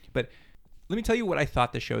topic. But let me tell you what I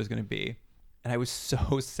thought the show was going to be. And I was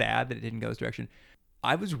so sad that it didn't go this direction.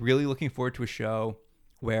 I was really looking forward to a show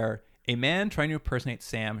where a man trying to impersonate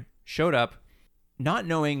Sam showed up not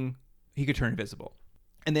knowing he could turn invisible.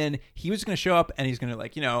 And then he was going to show up and he's going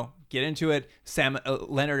to get into it. Sam,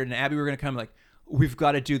 Leonard and Abby were going to come we've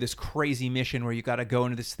got to do this crazy mission where you got to go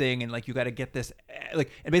into this thing and you got to get this and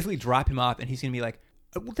basically drop him off. And he's going to be like,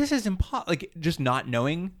 well, this is impossible. Just not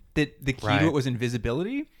knowing that the key to it was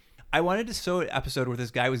invisibility. I wanted to show an episode where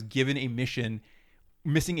this guy was given a mission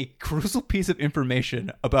missing a crucial piece of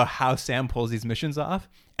information about how Sam pulls these missions off,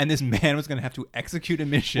 and this man was going to have to execute a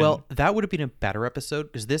mission. Well, that would have been a better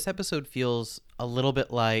episode, because this episode feels a little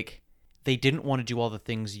bit like they didn't want to do all the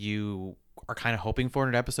things you are kind of hoping for in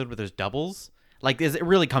an episode where there's doubles. It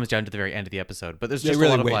really comes down to the very end of the episode, but there's just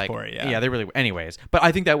really a lot of wait for it, yeah. They really. Anyways, but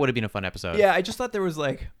I think that would have been a fun episode. Yeah, I just thought there was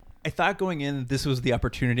I thought going in, this was the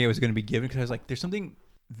opportunity I was going to be given, because I was like, there's something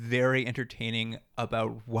very entertaining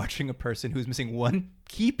about watching a person who's missing one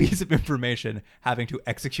key piece of information having to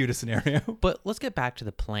execute a scenario. But let's get back to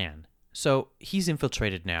the plan. So he's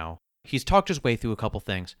infiltrated now. He's talked his way through a couple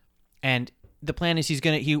things, and the plan is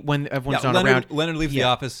when everyone's not around. Leonard leaves the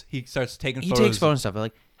office. He starts taking photos. He takes photos and stuff. But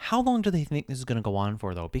like, how long do they think this is going to go on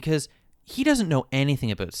for, though? Because he doesn't know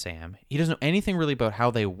anything about Sam. He doesn't know anything really about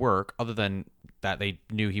how they work, other than that they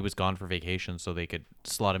knew he was gone for vacation, so they could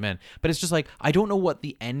slot him in. But it's just like, I don't know what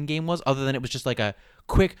the end game was, other than it was just like a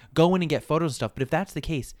quick go in and get photos and stuff. But if that's the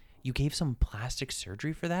case, you gave some plastic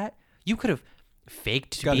surgery for that. You could have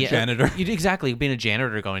faked to be a janitor. You'd exactly being a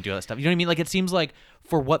janitor going and do all that stuff. You know what I mean? Like, it seems like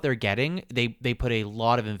for what they're getting, they put a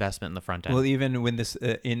lot of investment in the front end. Well, even when this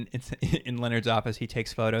in Leonard's office, he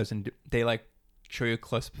takes photos and they like show you a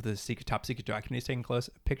close up of the top secret document he's taking close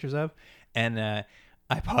pictures of, and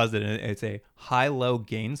I paused it and it's a high-low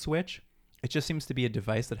gain switch. It just seems to be a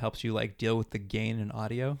device that helps you like deal with the gain in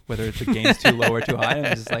audio, whether it's the gain's too low or too high. And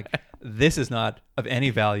it's just like, this is not of any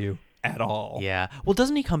value at all. Yeah. Well,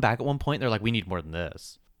 doesn't he come back at one point? They're like, we need more than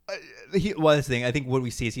this. This thing, I think what we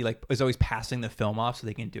see is he like is always passing the film off so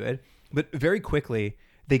they can do it. But very quickly,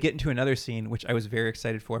 they get into another scene, which I was very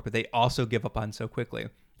excited for, but they also give up on so quickly.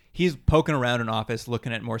 He's poking around an office,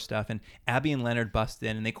 looking at more stuff, and Abby and Leonard bust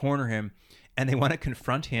in, and they corner him, and they want to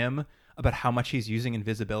confront him about how much he's using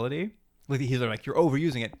invisibility. Like, he's like, you're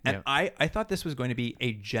overusing it. And yeah. I thought this was going to be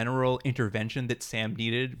a general intervention that Sam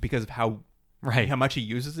needed because of how much he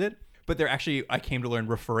uses it. But they're actually, I came to learn,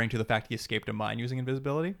 referring to the fact he escaped a mine using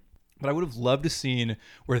invisibility. But I would have loved a scene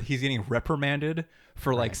where he's getting reprimanded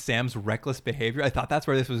for like Sam's reckless behavior. I thought that's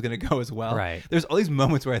where this was going to go as well. Right. There's all these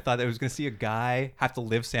moments where I thought that I was going to see a guy have to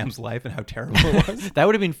live Sam's life and how terrible it was. That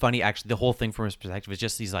would have been funny, actually. The whole thing from his perspective is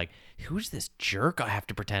just he's like, who's this jerk I have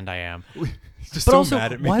to pretend I am? He's just but so also,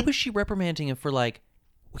 mad at me. Why was she reprimanding him for like,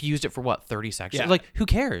 he used it for what, 30 seconds? Yeah. Like, who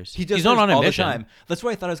cares? He's not on a all mission. the time. That's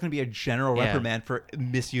why I thought it was going to be a general reprimand for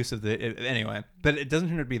misuse of the... Anyway, but it doesn't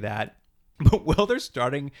turn out to be that. But while they're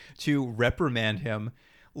starting to reprimand him,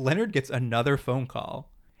 Leonard gets another phone call,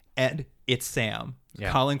 and it's Sam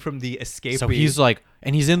calling from the escapee. So he's like,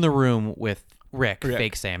 and he's in the room with Rick,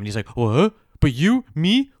 fake Sam, and he's like, what? But you?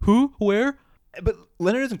 Me? Who? Where? But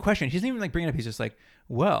Leonard doesn't question. He doesn't even like bring it up. He's just like,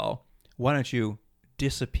 well, why don't you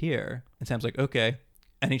disappear? And Sam's like, okay.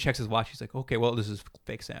 And he checks his watch. He's like, okay, well, this is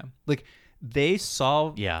fake Sam. Like, they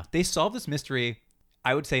solve this mystery,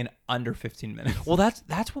 I would say, in under 15 minutes. Well,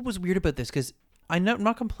 that's what was weird about this, because I'm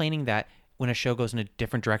not complaining that when a show goes in a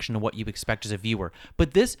different direction than what you expect as a viewer,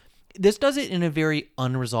 but this does it in a very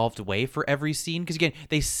unresolved way for every scene, because again,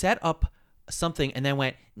 they set up something and then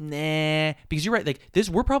went, nah, because you're right, like this,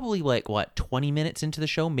 we're probably like, what, 20 minutes into the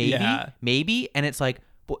show, maybe, and it's like,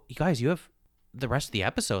 well, you guys, you have the rest of the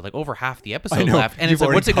episode, like over half the episode left, and it's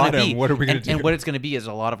like, what's it going to be? What are we going to do? And what it's going to be is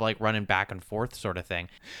a lot of like running back and forth sort of thing.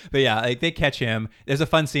 But yeah, like they catch him. There's a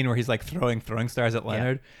fun scene where he's like throwing stars at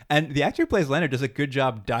Leonard, and the actor who plays Leonard does a good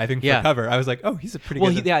job diving for cover. I was like, oh, he's a pretty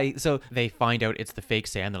good. So they find out it's the fake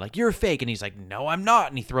Sam. They're like, you're fake, and he's like, no, I'm not,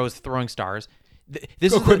 and he throws throwing stars.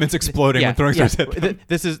 Equipment's exploding when throwing stars hit them.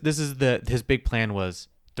 His big plan was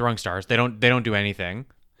throwing stars. They don't do anything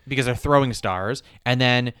because they're throwing stars, and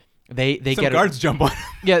then They get guards jump on him.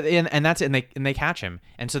 Yeah, and that's it. And they catch him.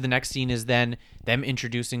 And so the next scene is then them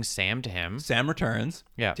introducing Sam to him. Sam returns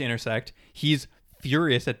to intersect. He's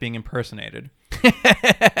furious at being impersonated.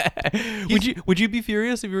 Would you be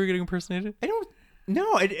furious if you were getting impersonated? I don't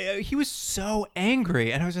know. He was so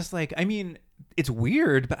angry, and I was just like, I mean, it's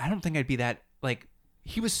weird, but I don't think I'd be that like.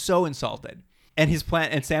 He was so insulted, and his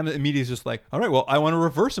plan. And Sam immediately is just like, all right, well, I want to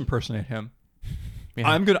reverse impersonate him. Yeah.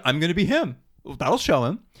 I'm gonna be him. That'll show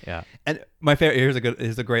him. Yeah. And my favorite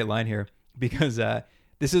here's a great line here, because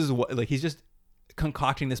this is what, like, he's just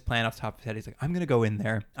concocting this plan off the top of his head. He's like, I'm gonna go in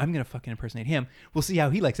there. I'm gonna fucking impersonate him. We'll see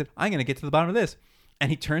how he likes it. I'm gonna get to the bottom of this. And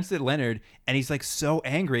he turns to Leonard, and he's like so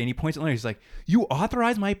angry, and he points at Leonard. He's like, you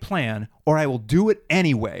authorize my plan, or I will do it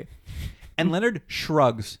anyway. And Leonard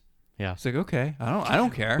shrugs. Yeah. It's like, okay, I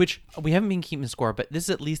don't care. Which, we haven't been keeping score, but this is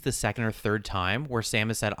at least the second or third time where Sam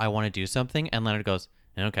has said, I want to do something, and Leonard goes,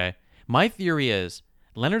 okay. My theory is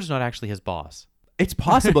Leonard's not actually his boss. It's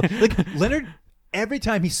possible. Like, Leonard, every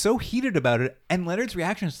time he's so heated about it, and Leonard's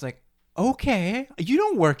reaction is like, okay, you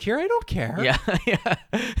don't work here. I don't care. Yeah.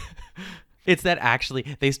 It's that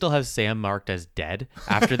actually they still have Sam marked as dead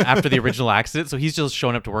after the original accident, so he's just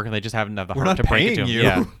showing up to work and they just haven't had the heart to break it to him. You.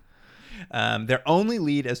 Yeah. Their only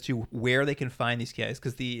lead as to where they can find these guys,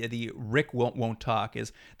 because the Rick won't talk,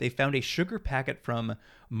 is they found a sugar packet from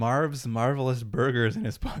Marv's Marvelous Burgers in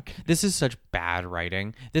his pocket. This is such bad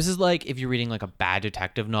writing. This is like if you're reading like a bad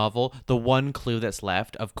detective novel, the one clue that's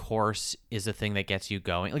left, of course, is the thing that gets you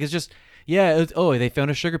going. Like it's just, they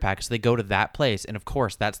found a sugar packet, so they go to that place, and of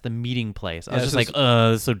course, that's the meeting place. I was just like,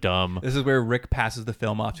 this is so dumb. This is where Rick passes the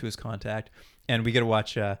film off to his contact, and we get to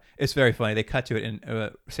watch. It's very funny. They cut to it,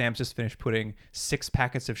 and Sam's just finished putting 6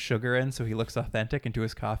 packets of sugar in, so he looks authentic, into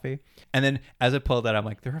his coffee. And then as I pulled that, I'm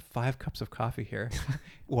like, there are 5 cups of coffee here.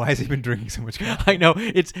 Why has he been drinking so much coffee? I know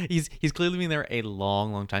he's clearly been there a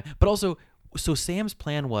long time. But also, so Sam's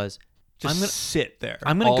plan was, I'm gonna sit there.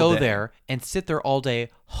 I'm gonna all go day. there and sit there all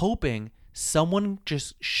day, hoping someone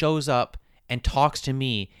just shows up and talks to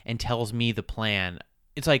me and tells me the plan.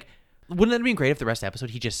 It's like, wouldn't it have been great if the rest of the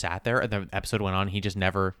episode he just sat there and the episode went on, he just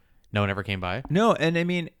no one ever came by? No, and I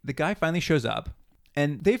mean, the guy finally shows up,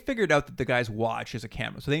 and they figured out that the guy's watch is a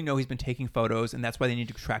camera, so they know he's been taking photos, and that's why they need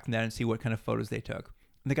to track him down and see what kind of photos they took.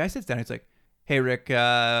 And the guy sits down, and he's like, "Hey, Rick,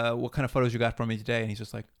 what kind of photos you got for me today?" And he's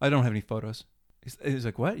just like, "I don't have any photos." He's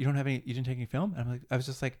like, "What? You don't have any? You didn't take any film?" And I was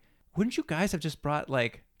just like, wouldn't you guys have just brought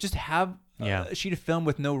just have a sheet of film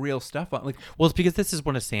with no real stuff on? Like, well, it's because this is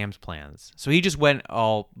one of Sam's plans. So he just went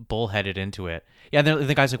all bullheaded into it. Yeah, and then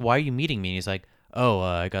the guy's like, "Why are you meeting me?" And he's like,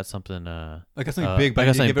 I got something. I got something big, but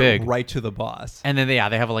I got give it right to the boss. And then they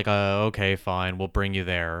have like okay, fine, we'll bring you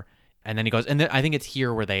there. And then he goes, and then I think it's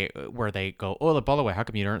here where they go, "Oh, by the way, how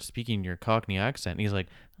come you aren't speaking your Cockney accent?" And he's like,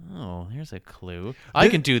 "Oh, here's a clue. I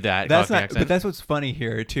can do that." That's Cockney not. accent. But that's what's funny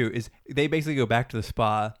here too, is they basically go back to the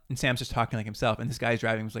spa, and Sam's just talking like himself, and this guy's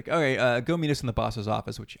driving. He's like, "Okay, go meet us in the boss's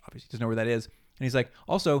office," which obviously doesn't know where that is. And he's like,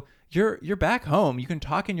 "Also, you're back home. You can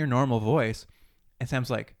talk in your normal voice." And Sam's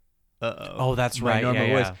like, "Oh, that's my right, normal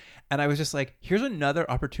yeah, voice." yeah. And I was just like, here's another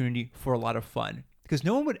opportunity for a lot of fun, because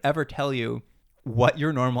no one would ever tell you what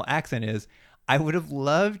your normal accent is. I would have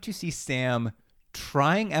loved to see Sam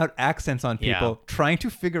trying out accents on people, trying to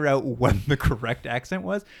figure out what the correct accent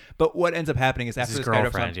was. But what ends up happening is after his this guy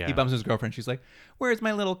drops girlfriend, off, he bumps into his girlfriend. She's like, "Where's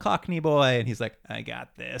my little Cockney boy?" And he's like, "I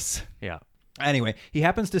got this." Yeah. Anyway, he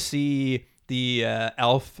happens to see the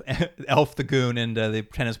Elf the Goon, and the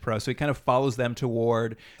tennis pro. So he kind of follows them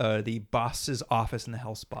toward the boss's office in the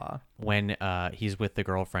Hell Spa. When he's with the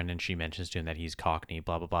girlfriend and she mentions to him that he's Cockney,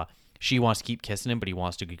 blah, blah, blah. She wants to keep kissing him, but he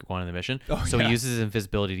wants to keep going on the mission. So he uses his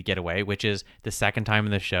invisibility to get away, which is the second time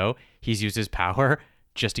in the show he's used his power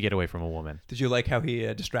just to get away from a woman. Did you like how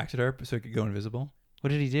he distracted her so he could go invisible? What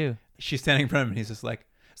did he do? She's standing in front of him, and he's just like,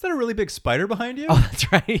 "Is that a really big spider behind you?" Oh,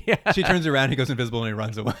 that's right. Yeah. She turns around, he goes invisible, and he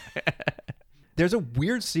runs away. There's a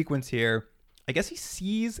weird sequence here. I guess he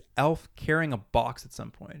sees Elf carrying a box at some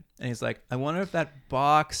point, and he's like, "I wonder if that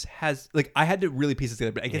box has..." Like, I had to really piece it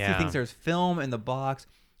together, but I guess he thinks there's film in the box.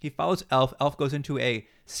 He follows Elf. Elf goes into a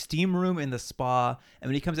steam room in the spa, and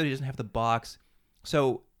when he comes out, he doesn't have the box.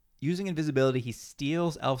 So, using invisibility, he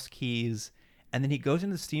steals Elf's keys, and then he goes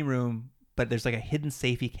into the steam room, but there's like a hidden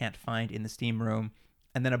safe he can't find in the steam room.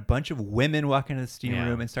 And then a bunch of women walk into the steam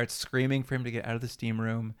room and start screaming for him to get out of the steam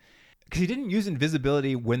room. Because he didn't use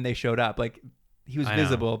invisibility when they showed up. Like, he was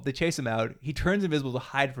visible. They chase him out. He turns invisible to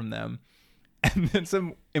hide from them. And then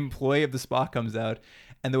some employee of the spa comes out,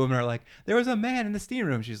 and the women are like, "There was a man in the steam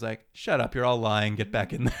room." She's like, "Shut up, you're all lying. Get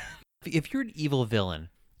back in there." If you're an evil villain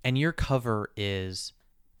and your cover is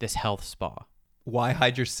this health spa, why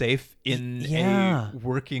hide your safe in a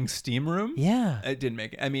working steam room? Yeah. It didn't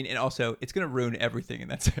make it. I mean, and also, it's going to ruin everything in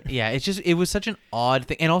that safe. Yeah, it was such an odd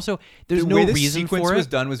thing. And also, there's no way this reason sequence for it. was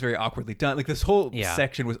done was very awkwardly done. Like, this whole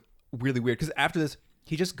section was really weird. Because after this,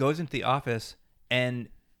 he just goes into the office and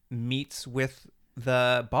meets with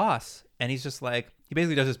the boss. And he's just like, he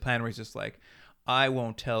basically does his plan where he's just like, "I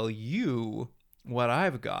won't tell you what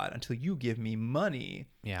I've got until you give me money."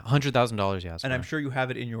 Yeah, $100,000, yes. And I'm sure you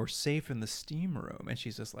have it in your safe in the steam room. And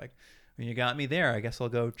she's just like, "When you got me there, I guess I'll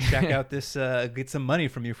go check out this, get some money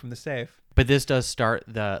from you from the safe." But this does start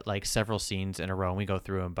the several scenes in a row, and we go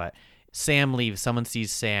through them. But Sam leaves, someone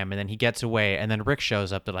sees Sam, and then he gets away, and then Rick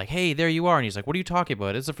shows up. They're like, "Hey, there you are." And he's like, "What are you talking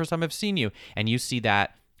about? It's the first time I've seen you." And you see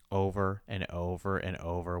that over and over and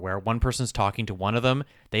over, where one person's talking to one of them,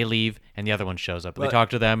 they leave, and the other one shows up. They talk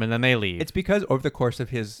to them, and then they leave. It's because over the course of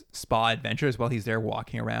his spa adventures, while he's there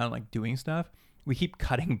walking around, like, doing stuff, we keep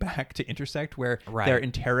cutting back to intersect where they're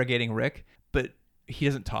interrogating Rick, but he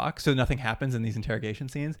doesn't talk, so nothing happens in these interrogation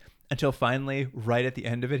scenes until finally, right at the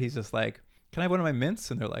end of it, he's just like, "Can I have one of my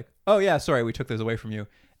mints?" And they're like, "Oh yeah, sorry, we took those away from you."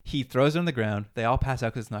 He throws it on the ground. They all pass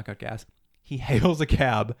out because it's knockout gas. He hails a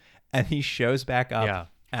cab, and he shows back up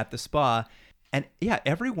at the spa. And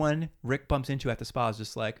everyone Rick bumps into at the spa is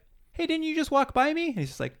just like, hey, didn't you just walk by me? And he's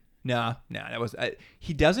just like, nah, that was...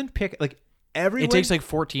 he doesn't pick... Like, everyone... It takes like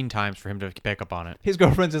 14 times for him to pick up on it. His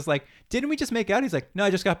girlfriend's just like, didn't we just make out? He's like, no, I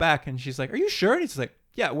just got back. And she's like, are you sure? And he's like,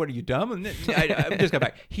 yeah, what, are you dumb? And I just got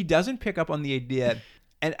back. He doesn't pick up on the idea.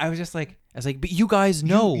 And I was just like... I was like, but you guys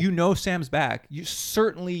know. You know Sam's back. You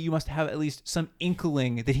must have at least some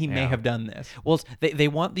inkling that he may have done this. Well, they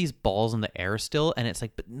want these balls in the air still, and it's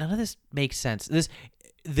like, but none of this makes sense.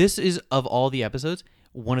 This is, of all the episodes,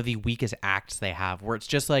 one of the weakest acts they have, where it's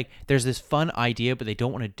just like there's this fun idea, but they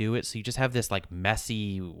don't want to do it, so you just have this like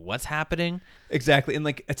messy what's happening. Exactly. And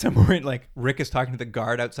like at some point, like Rick is talking to the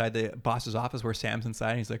guard outside the boss's office where Sam's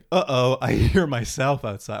inside, and he's like, uh-oh, I hear myself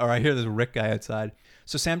outside, or I hear this Rick guy outside.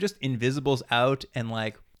 So Sam just invisibles out and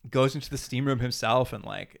like goes into the steam room himself and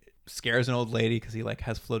like scares an old lady because he like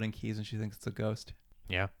has floating keys and she thinks it's a ghost.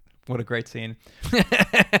 Yeah. What a great scene.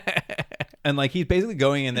 And like he's basically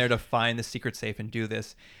going in there to find the secret safe and do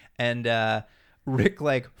this. And Rick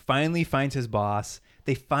like finally finds his boss.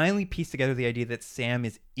 They finally piece together the idea that Sam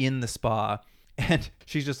is in the spa. And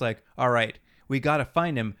she's just like, all right, we got to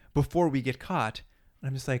find him before we get caught. And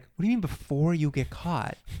I'm just like, what do you mean before you get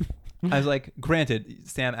caught? I was like, granted,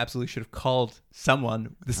 Sam absolutely should have called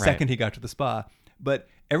someone the second he got to the spa. But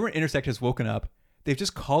everyone at Intersect has woken up. They've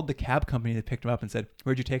just called the cab company that picked him up and said,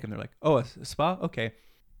 where'd you take him? They're like, oh, a spa? Okay.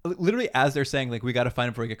 Literally, as they're saying, like, we got to find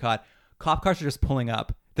him before we get caught, cop cars are just pulling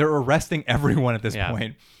up. They're arresting everyone at this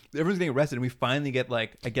point. Everyone's getting arrested. And we finally get,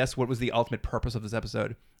 like, I guess what was the ultimate purpose of this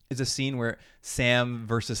episode is a scene where Sam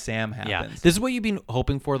versus Sam happens. Yeah, this is what you've been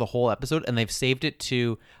hoping for the whole episode, and they've saved it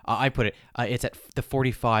to, I put it, it's at the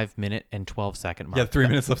 45-minute and 12-second mark. Yeah, 3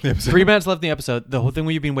 minutes left in the episode. 3 minutes left in the episode. The whole thing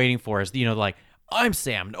we've been waiting for is, like, I'm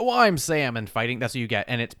Sam, no, I'm Sam, and fighting. That's what you get.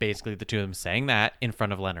 And it's basically the two of them saying that in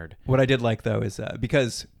front of Leonard. What I did like, though, is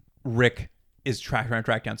because Rick is trying to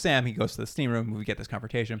track down Sam, he goes to the steam room, we get this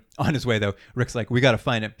confrontation. On his way, though, Rick's like, we got to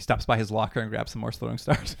find him. He stops by his locker and grabs some more throwing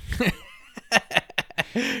stars.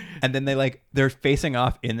 And then they're facing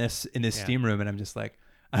off in this steam room, and I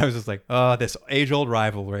was just like, oh, this age-old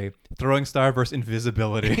rivalry, throwing star versus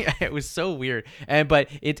invisibility. Yeah, it was so weird, but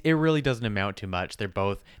it really doesn't amount to much. They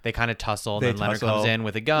kind of tussle, and then Leonard comes in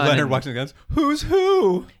with a gun. Leonard walks in the guns. Who's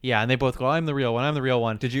who? Yeah, and they both go, I'm the real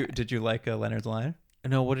one. Did you like Leonard's line?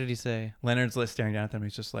 No, what did he say? Leonard's staring down at them.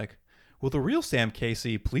 He's just like, will the real Sam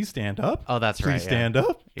Casey please stand up? Oh, that's right. Please stand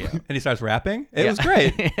up. Yeah. And he starts rapping. It was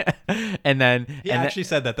great. And then he actually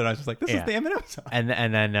said that. Then I was just like, this is the Eminem song.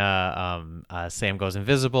 And then Sam goes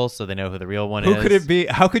invisible, so they know who the real one is. Who could it be?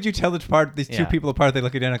 How could you tell these two people apart? They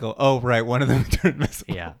look identical. Oh, right. One of them turned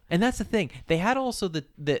invisible. Yeah. And that's the thing. They had also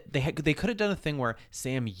they could have done a thing where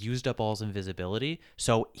Sam used up all his invisibility,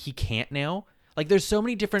 so he can't now. Like, there's so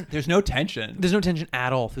many different. There's no tension. There's no tension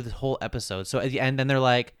at all through this whole episode. So at the end, then they're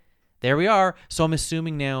like, there we are. So I'm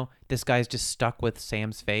assuming now this guy's just stuck with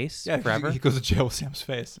Sam's face forever. He goes to jail with Sam's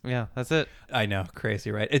face. Yeah, that's it. I know.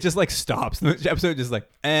 Crazy, right? It just like stops. The episode just like,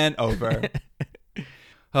 and over.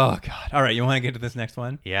 Oh, God. All right. You want to get to this next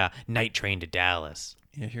one? Yeah. Night Train to Dallas.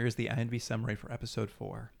 Yeah, here's the IMDb summary for episode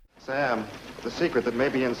 4. Sam, the secret that may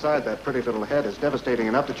be inside that pretty little head is devastating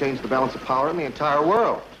enough to change the balance of power in the entire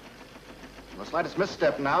world. The slightest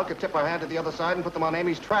misstep now could tip our hand to the other side and put them on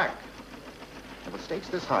Amy's track. And with stakes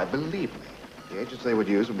this high, believe me, the agents they would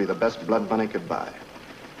use would be the best blood money could buy.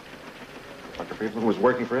 Dr. Friedman was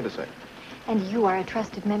working for Intersect. And you are a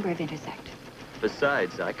trusted member of Intersect.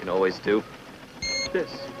 Besides, I can always do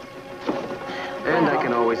this. And I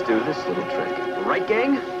can always do this little trick. Right,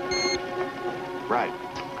 gang? Right.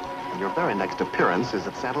 And your very next appearance is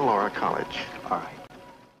at Santa Laura College. All right.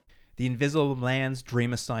 The Invisible Man's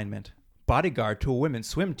dream assignment. Bodyguard to a women's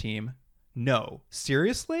swim team. No.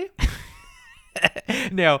 Seriously?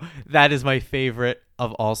 No, that is my favorite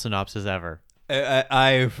of all synopses ever.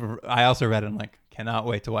 I also read it and cannot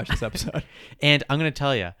wait to watch this episode. And I'm going to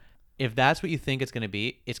tell you, if that's what you think it's going to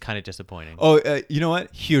be, it's kind of disappointing. Oh, you know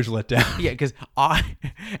what? Huge letdown. Yeah, because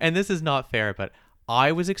and this is not fair, but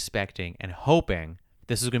I was expecting and hoping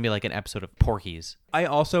this was going to be like an episode of Porky's. I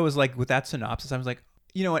also was like, with that synopsis, I was like,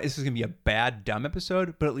 you know what? This is going to be a bad, dumb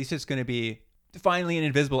episode, but at least it's going to be finally an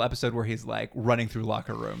invisible episode where he's running through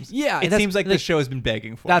locker rooms. Yeah, it seems like this show has been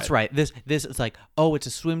begging for. That's it. right. This it's like, oh, it's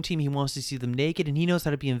a swim team. He wants to see them naked, and he knows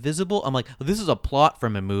how to be invisible. I'm like, oh, this is a plot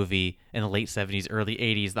from a movie in the late 70s, early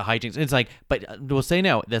 80s, the hijinks. And it's like, but we'll say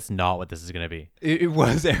now, that's not what this is going to be. It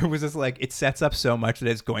was just like, it sets up so much that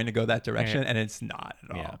it's going to go that direction, and it's not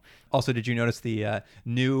at all. Also, did you notice the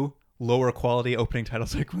new lower quality opening title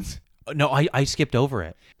sequence? No, I skipped over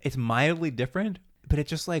it. It's mildly different, but it's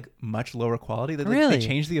just much lower quality. They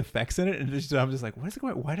changed the effects in it, and I'm just like, what is it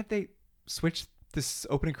going? Why did they switch this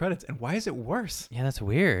opening credits, and why is it worse? Yeah, that's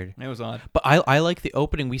weird. It was odd. But I like the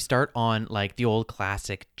opening. We start on like the old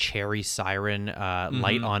classic cherry siren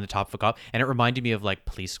light on the top of a cop, and it reminded me of like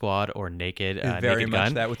Police Squad or Naked. Very Naked much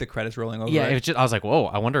Gun. that with the credits rolling over. Yeah, it. it was just. I was like, whoa.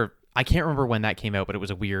 I wonder. I can't remember when that came out, but it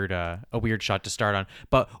was a weird shot to start on.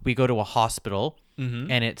 But we go to a hospital,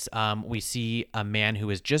 and it's we see a man who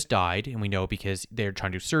has just died, and we know because they're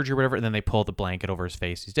trying to do surgery or whatever, and then they pull the blanket over his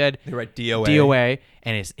face. He's dead. They write DOA. DOA,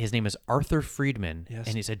 and his name is Arthur Friedman, Yes.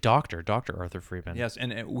 and he's a doctor, Dr. Arthur Friedman. Yes,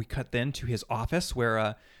 and we cut then to his office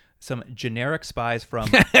where some generic spies from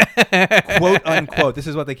quote unquote. This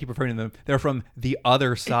is what they keep referring to them. They're from the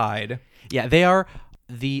other side. Yeah, they are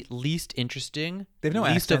the least interesting, They have no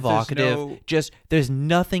least accents, there's evocative. There's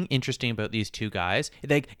nothing interesting about these two guys.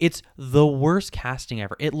 Like, it's the worst casting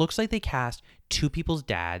ever. It looks like they cast two people's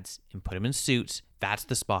dads and put them in suits. That's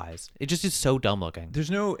the spies. It just is so dumb looking.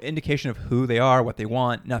 There's no indication of who they are, what they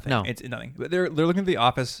want. Nothing. No. It's nothing. But they're looking at the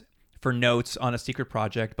office for notes on a secret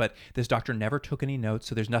project, but this doctor never took any notes,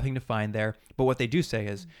 so there's nothing to find there. But what they do say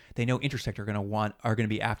is they know Intersect are going to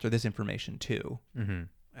be after this information too. Mm-hmm.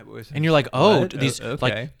 And you're like, oh, What? these Okay.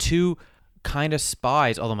 like two kind of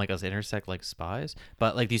spies. Although I'm like, does Intersect like spies?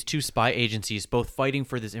 But like these two spy agencies both fighting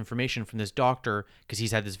for this information from this doctor because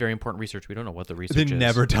he's had this very important research. We don't know what the research They is.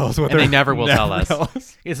 never tell us what And they're they never will tell never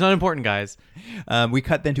us. It's not important, guys. We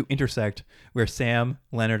cut then to Intersect, where Sam,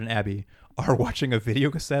 Leonard, and Abby are watching a video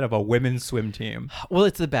cassette of a women's swim team. Well,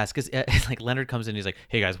 it's the best because like Leonard comes in, he's like,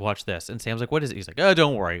 "Hey guys, watch this," and Sam's like, "What is it?" He's like, "Oh,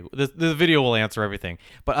 don't worry, the video will answer everything."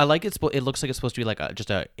 But I like it. It looks like it's supposed to be like just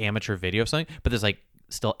a amateur video of something, but there's like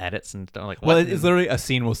still edits and stuff. Like, what? Well, it's literally a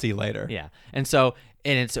scene we'll see later. Yeah, and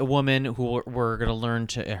it's a woman who we're gonna learn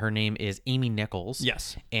to. Her name is Amy Nichols.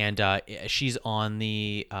 Yes. and she's on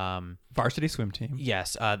the Varsity swim team.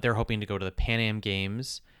 yes. They're hoping to go to the PanAm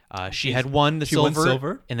Games. She had won the she won silver,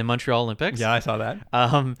 silver? in the Montreal Olympics. Yeah, I saw that.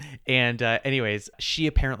 Anyways, she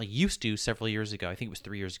apparently used to several years ago, I think it was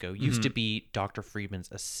 3 years ago, used to be Dr. Friedman's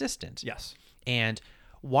assistant. Yes. And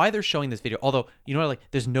why they're showing this video, although, you know, like,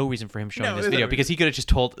 there's no reason for him showing No, this there's video no because he could have just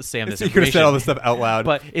told Sam this You could have information. said all this stuff out loud.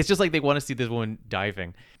 But it's just like they want to see this woman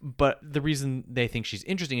diving. But the reason they think she's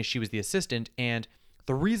interesting is she was the assistant, and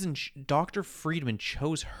the reason Dr. Friedman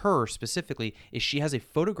chose her specifically is she has a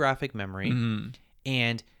photographic memory,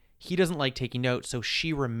 and he doesn't like taking notes, so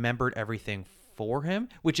she remembered everything for him,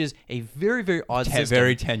 which is a very, very odd system.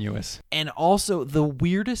 Very tenuous. And also the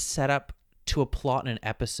weirdest setup to a plot in an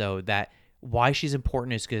episode that why she's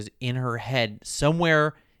important is because in her head,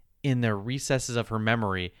 somewhere in the recesses of her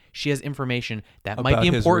memory, she has information that might About be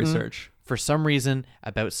his important research. for some reason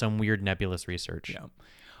about some weird nebulous research. Yeah.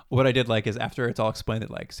 What I did like is after it's all explained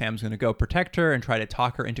that like Sam's going to go protect her and try to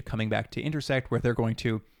talk her into coming back to Intersect, where they're going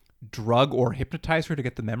to drug or hypnotize her to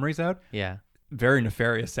get the memories out. Yeah. Very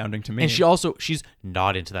nefarious sounding to me. And she's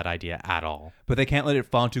not into that idea at all. But they can't let it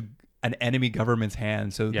fall into an enemy government's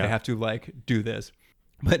hands, so Yeah. they have to like do this.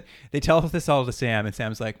 But they tell this all to Sam, and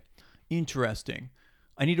Sam's like, interesting.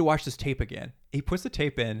 I need to watch this tape again. He puts the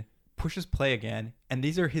tape in, pushes play again, and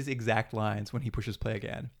these are his exact lines when he pushes play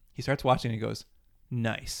again. He starts watching and he goes,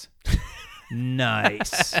 nice.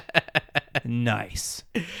 Nice. Nice.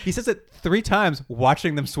 He says it 3 times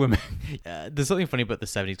watching them swimming. There's something funny about the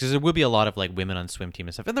 70s because there will be a lot of like women on swim team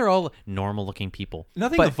and stuff, and they're all normal looking people.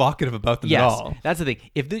 Nothing But evocative about them yes, at all. that's the thing.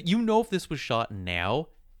 If this was shot now,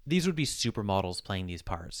 these would be supermodels playing these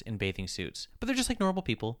parts in bathing suits, but they're just like normal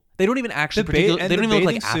people. They don't even actually they don't even look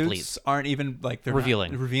like athletes. Aren't even like they're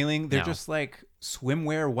Revealing. not revealing. They're No. just like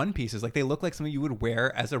swimwear one pieces. Like they look like something you would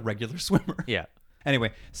wear as a regular swimmer. Yeah.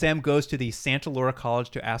 Anyway, Sam goes to the Santa Laura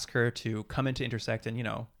College to ask her to come into Intersect and,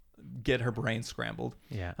 get her brain scrambled.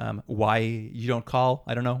 Yeah. Why you don't call?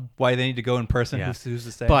 I don't know. Why they need to go in person? Yeah. Who's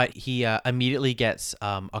to say? But he immediately gets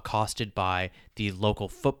accosted by the local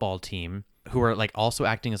football team, who are like also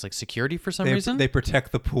acting as like security for some reason. They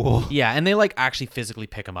protect the pool. Yeah, and they like actually physically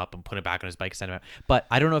pick him up and put him back on his bike and send him out. But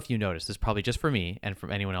I don't know if you noticed, this is probably just for me and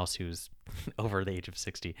from anyone else who's over the age of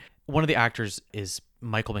 60. One of the actors is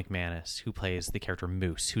Michael McManus, who plays the character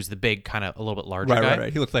Moose, who's the big, kind of a little bit larger guy.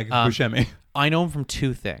 Right. He looks like Buscemi. I know him from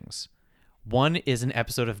 2 things. One is an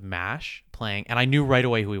episode of MASH playing, and I knew right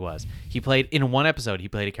away who he was. In one episode, he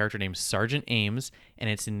played a character named Sergeant Ames, and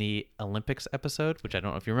it's in the Olympics episode, which I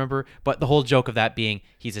don't know if you remember, but the whole joke of that being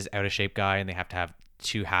he's this out-of-shape guy, and they have to have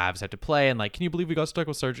 2 halves have to play, and like, can you believe we got stuck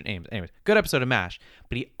with Sergeant Ames? Anyways, good episode of MASH.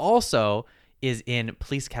 But he also is in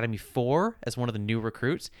Police Academy 4 as one of the new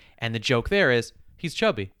recruits, and the joke there is he's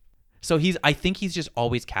chubby. So I think he's just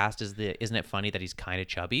always cast as isn't it funny that he's kind of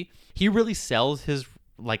chubby? He really sells his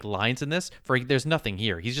like lines in this there's nothing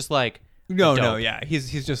here. He's just like, No, yeah.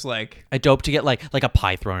 He's just like a dope to get like a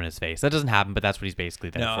pie thrown in his face. That doesn't happen, but that's what he's basically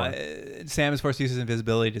there for. Sam is forced to use his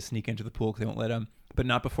invisibility to sneak into the pool because they won't let him. But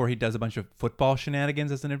not before he does a bunch of football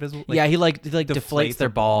shenanigans as an invisible. Like, he deflates their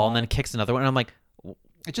ball and then kicks another one. And I'm like,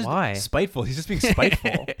 it's just why? Spiteful. He's just being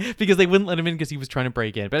spiteful. Because they wouldn't let him in because he was trying to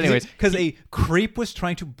break in. But anyways. Because a creep was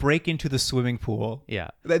trying to break into the swimming pool.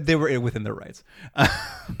 Yeah. They were within their rights.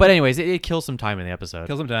 But anyways, it kills some time in the episode.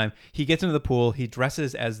 Kills some time. He gets into the pool. He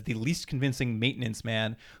dresses as the least convincing maintenance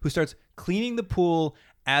man who starts cleaning the pool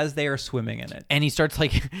as they are swimming in it. And he starts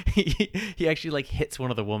like he actually like hits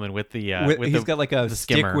one of the women with the he's got like a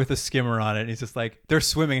stick skimmer. with a skimmer on it. And he's just like, they're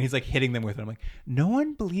swimming and he's like hitting them with it. I'm like, no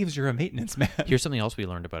one believes you're a maintenance man. Here's something else we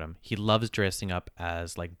learned about him. He loves dressing up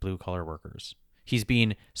as like blue collar workers. He's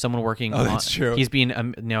been someone working. Oh, that's true. He's been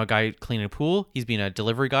a guy cleaning a pool. He's been a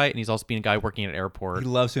delivery guy, and he's also been a guy working at an airport. He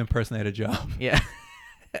loves to impersonate a job. Yeah.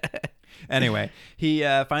 Anyway, he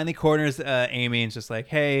finally corners Amy and's just like,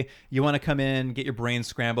 "Hey, you want to come in, get your brain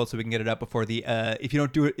scrambled so we can get it up before the if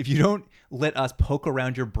you don't let us poke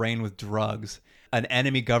around your brain with drugs, an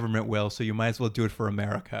enemy government will. So you might as well do it for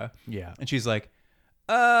America." Yeah. And she's like,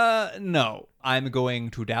 no, I'm going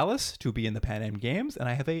to Dallas to be in the PanAm Games, and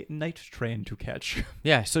I have a night train to catch.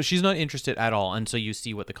 Yeah, so she's not interested at all, and so you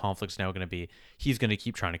see what the conflict's now going to be. He's going to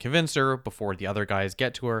keep trying to convince her before the other guys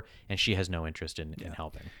get to her, and she has no interest in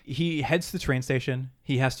helping. He heads to the train station.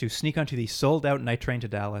 He has to sneak onto the sold-out night train to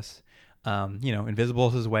Dallas. Invisible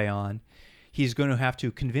is his way on. He's going to have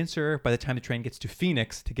to convince her by the time the train gets to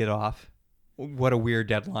Phoenix to get off. What a weird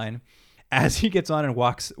deadline. As he gets on and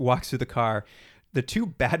walks through the car, the two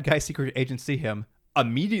bad guy secret agents see him,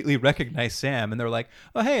 immediately recognize Sam, and they're like,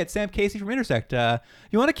 "Oh, hey, it's Sam Casey from Intersect.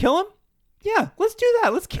 You want to kill him? Yeah, let's do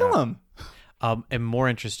that. Let's kill him." And more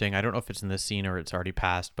interesting, I don't know if it's in this scene or it's already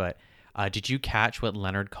passed, but did you catch what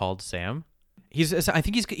Leonard called Sam? I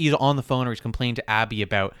think he's on the phone or he's complaining to Abby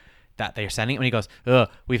about that they're sending him, and he goes, "Ugh,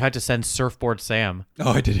 we've had to send Surfboard Sam."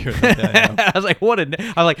 Oh, I did hear that. Yeah. I was like,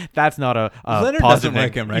 I'm like, that's not a Leonard positive doesn't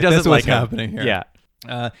like him, right? He doesn't That's like what's him. happening here. Yeah.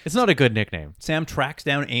 It's not a good nickname. Sam tracks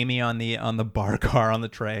down Amy on the bar car on the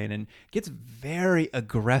train and gets very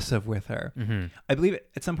aggressive with her. Mm-hmm. I believe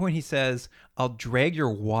at some point he says, "I'll drag your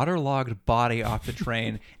waterlogged body off the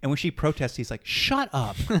train." And when she protests, he's like, "Shut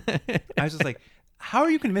up." I was just like, how are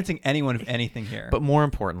you convincing anyone of anything here? But more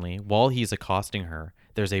importantly, while he's accosting her,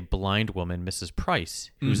 there's a blind woman, Mrs.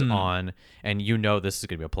 Price, who's on, and this is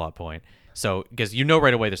going to be a plot point. So, because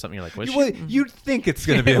right away there's something you're like, what is she? You'd think it's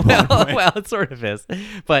going to be a plot point. Well, it sort of is.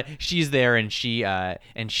 But she's there, and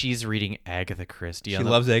she's reading Agatha Christie. She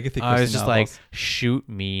loves Agatha Christie I was just novels. like, shoot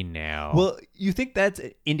me now. Well, you think that's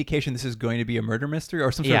an indication this is going to be a murder mystery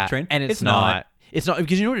or some sort of train? And it's not. It's not,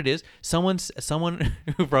 because you know what it is? Someone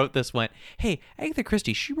who wrote this went, "Hey, Agatha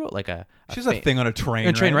Christie, she wrote like she's a thing on a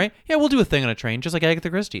train, right? Yeah, we'll do a thing on a train, just like Agatha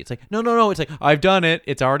Christie." It's like, no. It's like, I've done it.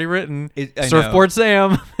 It's already written. Surfboard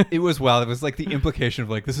Sam. It was wild. It was like the implication of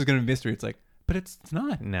like, this is going to be a mystery. It's like, but it's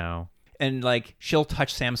not. No. And like, she'll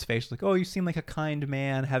touch Sam's face. She's like, "Oh, you seem like a kind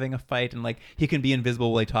man having a fight." And like, he can be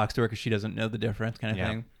invisible while he talks to her because she doesn't know the difference, kind of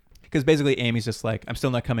thing. Because basically Amy's just like, "I'm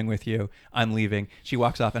still not coming with you. I'm leaving." She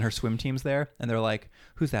walks off and her swim team's there. And they're like,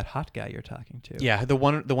 "Who's that hot guy you're talking to?" Yeah, the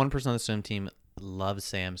one person on the swim team loves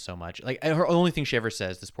Sam so much. Like, her only thing she ever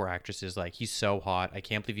says, this poor actress, is like, "He's so hot. I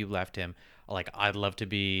can't believe you left him. Like, I'd love to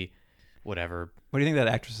be whatever." What do you think that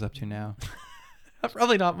actress is up to now?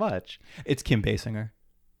 Probably not much. It's Kim Basinger.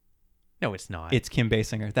 No, it's not. It's Kim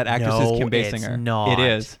Basinger. That actress is Kim Basinger. It's not.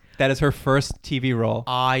 It is. That is her first TV role.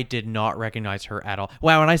 I did not recognize her at all.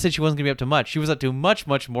 Wow, when I said she wasn't going to be up to much, she was up to much,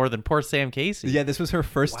 much more than poor Sam Casey. Yeah, this was her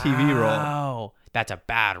first TV role. Wow, that's a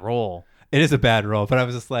bad role. It is a bad role, but I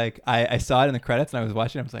was just like, I saw it in the credits and I was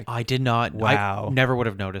watching it. I was like, I did not. Wow. I never would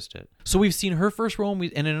have noticed it. So we've seen her first role,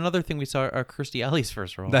 and in another thing we saw Kirstie Alley's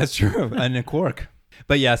first role. That's true. And a Quark.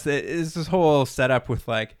 But yes, it's this whole setup with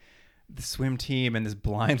like the swim team and this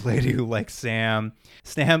blind lady who likes Sam.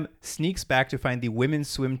 Sam sneaks back to find the women's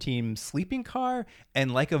swim team sleeping car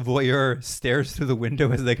and, like a voyeur, stares through the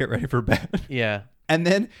window as they get ready for bed. Yeah. And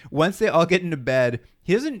then once they all get into bed,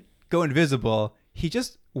 he doesn't go invisible. He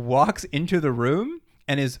just walks into the room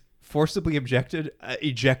and is forcibly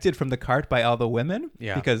ejected from the cart by all the women.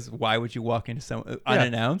 Yeah. Because why would you walk into someone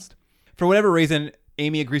unannounced? For whatever reason,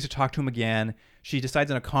 Amy agrees to talk to him again. She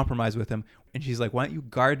decides on a compromise with him. And she's like, "Why don't you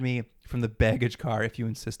guard me from the baggage car if you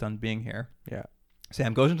insist on being here?" Yeah.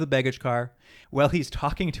 Sam goes into the baggage car. While he's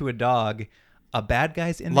talking to a dog, a bad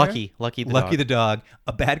guy's in Lucky there. The dog.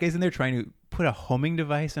 A bad guy's in there trying to put a homing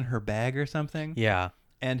device in her bag or something. Yeah.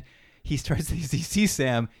 And he sees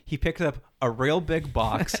Sam. He picks up a real big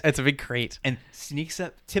box It's a big crate. and sneaks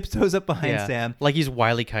up, tiptoes up behind Sam, like he's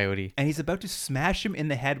Wile E. Coyote. and he's about to smash him in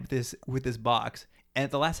the head with this box. And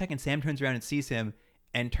at the last second, Sam turns around and sees him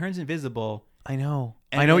and turns invisible. I know.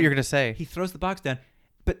 And I know what then you're gonna say. He throws the box down,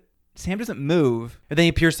 but Sam doesn't move. And then he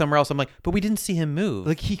appears somewhere else. I'm like, but we didn't see him move.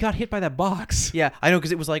 Like he got hit by that box. yeah, I know,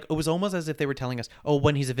 because it was almost as if they were telling us, oh,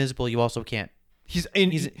 when he's invisible, you also can't. He's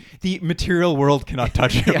the material world cannot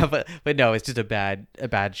touch him. yeah, but no, it's just a bad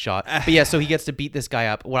shot. But yeah, so he gets to beat this guy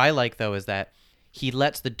up. What I like though is that he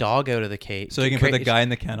lets the dog out of the cage, So he can put the guy in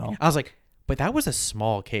the kennel. I was like, but that was a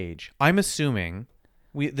small cage. I'm assuming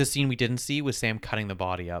the scene we didn't see was Sam cutting the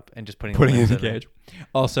body up and just putting Putting it in the limbs cage.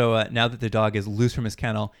 Also, now that the dog is loose from his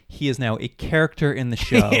kennel, he is now a character in the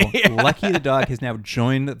show. Lucky the dog has now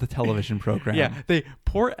joined the television program. Yeah,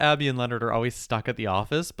 poor Abby and Leonard are always stuck at the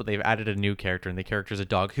office, but they've added a new character, and the character's a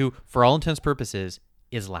dog who, for all intents and purposes,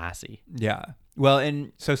 is Lassie. Yeah. Well,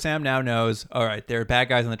 and so Sam now knows, all right, there are bad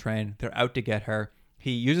guys on the train. They're out to get her.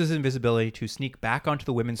 He uses his invisibility to sneak back onto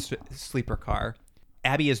the women's sleeper car.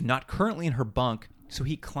 Abby is not currently in her bunk, so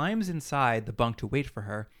he climbs inside the bunk to wait for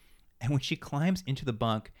her. And when she climbs into the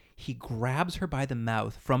bunk, he grabs her by the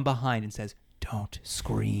mouth from behind and says, "Don't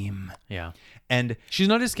scream." Yeah. And She's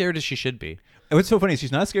not as scared as she should be. what's so funny is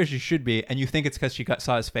she's not as scared as she should be, and you think it's because she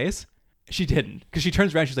saw his face. She didn't, because she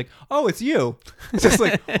turns around, she's like, "Oh, it's you." It's just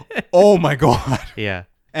like, oh my God. Yeah.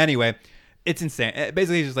 Anyway, it's insane.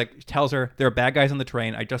 Basically, he just like tells her there are bad guys on the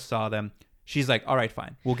train. I just saw them. She's like, all right,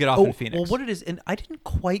 fine. We'll get off in Phoenix. Well, what it is, and I didn't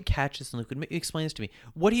quite catch this, Luke. Explain this to me.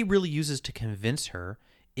 What he really uses to convince her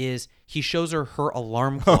is he shows her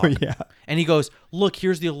alarm clock. Oh, yeah. And he goes, look,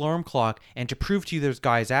 here's the alarm clock. And to prove to you there's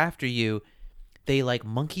guys after you, they like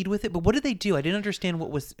monkeyed with it. But what did they do? I didn't understand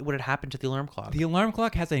what had happened to the alarm clock. The alarm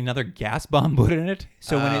clock has another gas bomb put in it.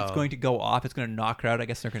 So when it's Oh. going to go off, it's going to knock her out. I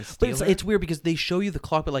guess they're going to steal But her. it's weird because they show you the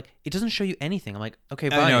clock, but like it doesn't show you anything. I'm like, okay,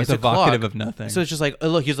 fine. I know, it's a evocative clock. of nothing. So it's just like, oh,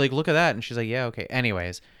 look, he's like, look at that, and she's like, yeah, okay.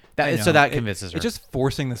 Anyways, I so know. that convinces her. It's just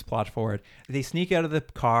forcing this plot forward. They sneak out of the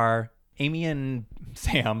car. Amy and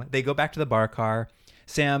Sam, they go back to the bar car.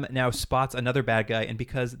 Sam now spots another bad guy, and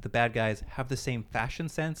because the bad guys have the same fashion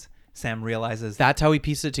sense, Sam realizes That's how he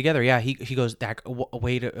pieces it together. Yeah, he goes,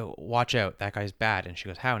 wait, watch out, that guy's bad. And she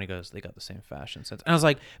goes, how? And he goes, they got the same fashion sense. And I was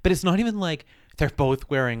like, but it's not even like they're both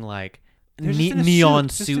wearing like They're just in a neon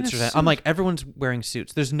suit, just in a suits or that. suit. I'm like, everyone's wearing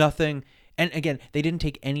suits. There's nothing. And again, they didn't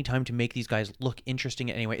take any time to make these guys look interesting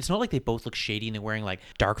in any way. It's not like they both look shady and they're wearing like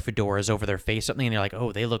dark fedoras over their face, something, and you're like,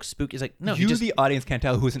 oh, they look spooky. It's like, no, you, the audience, can't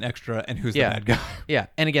tell who's an extra and who's the bad guy. Yeah.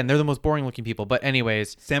 And again, they're the most boring looking people. But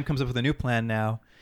anyways, Sam comes up with a new plan now.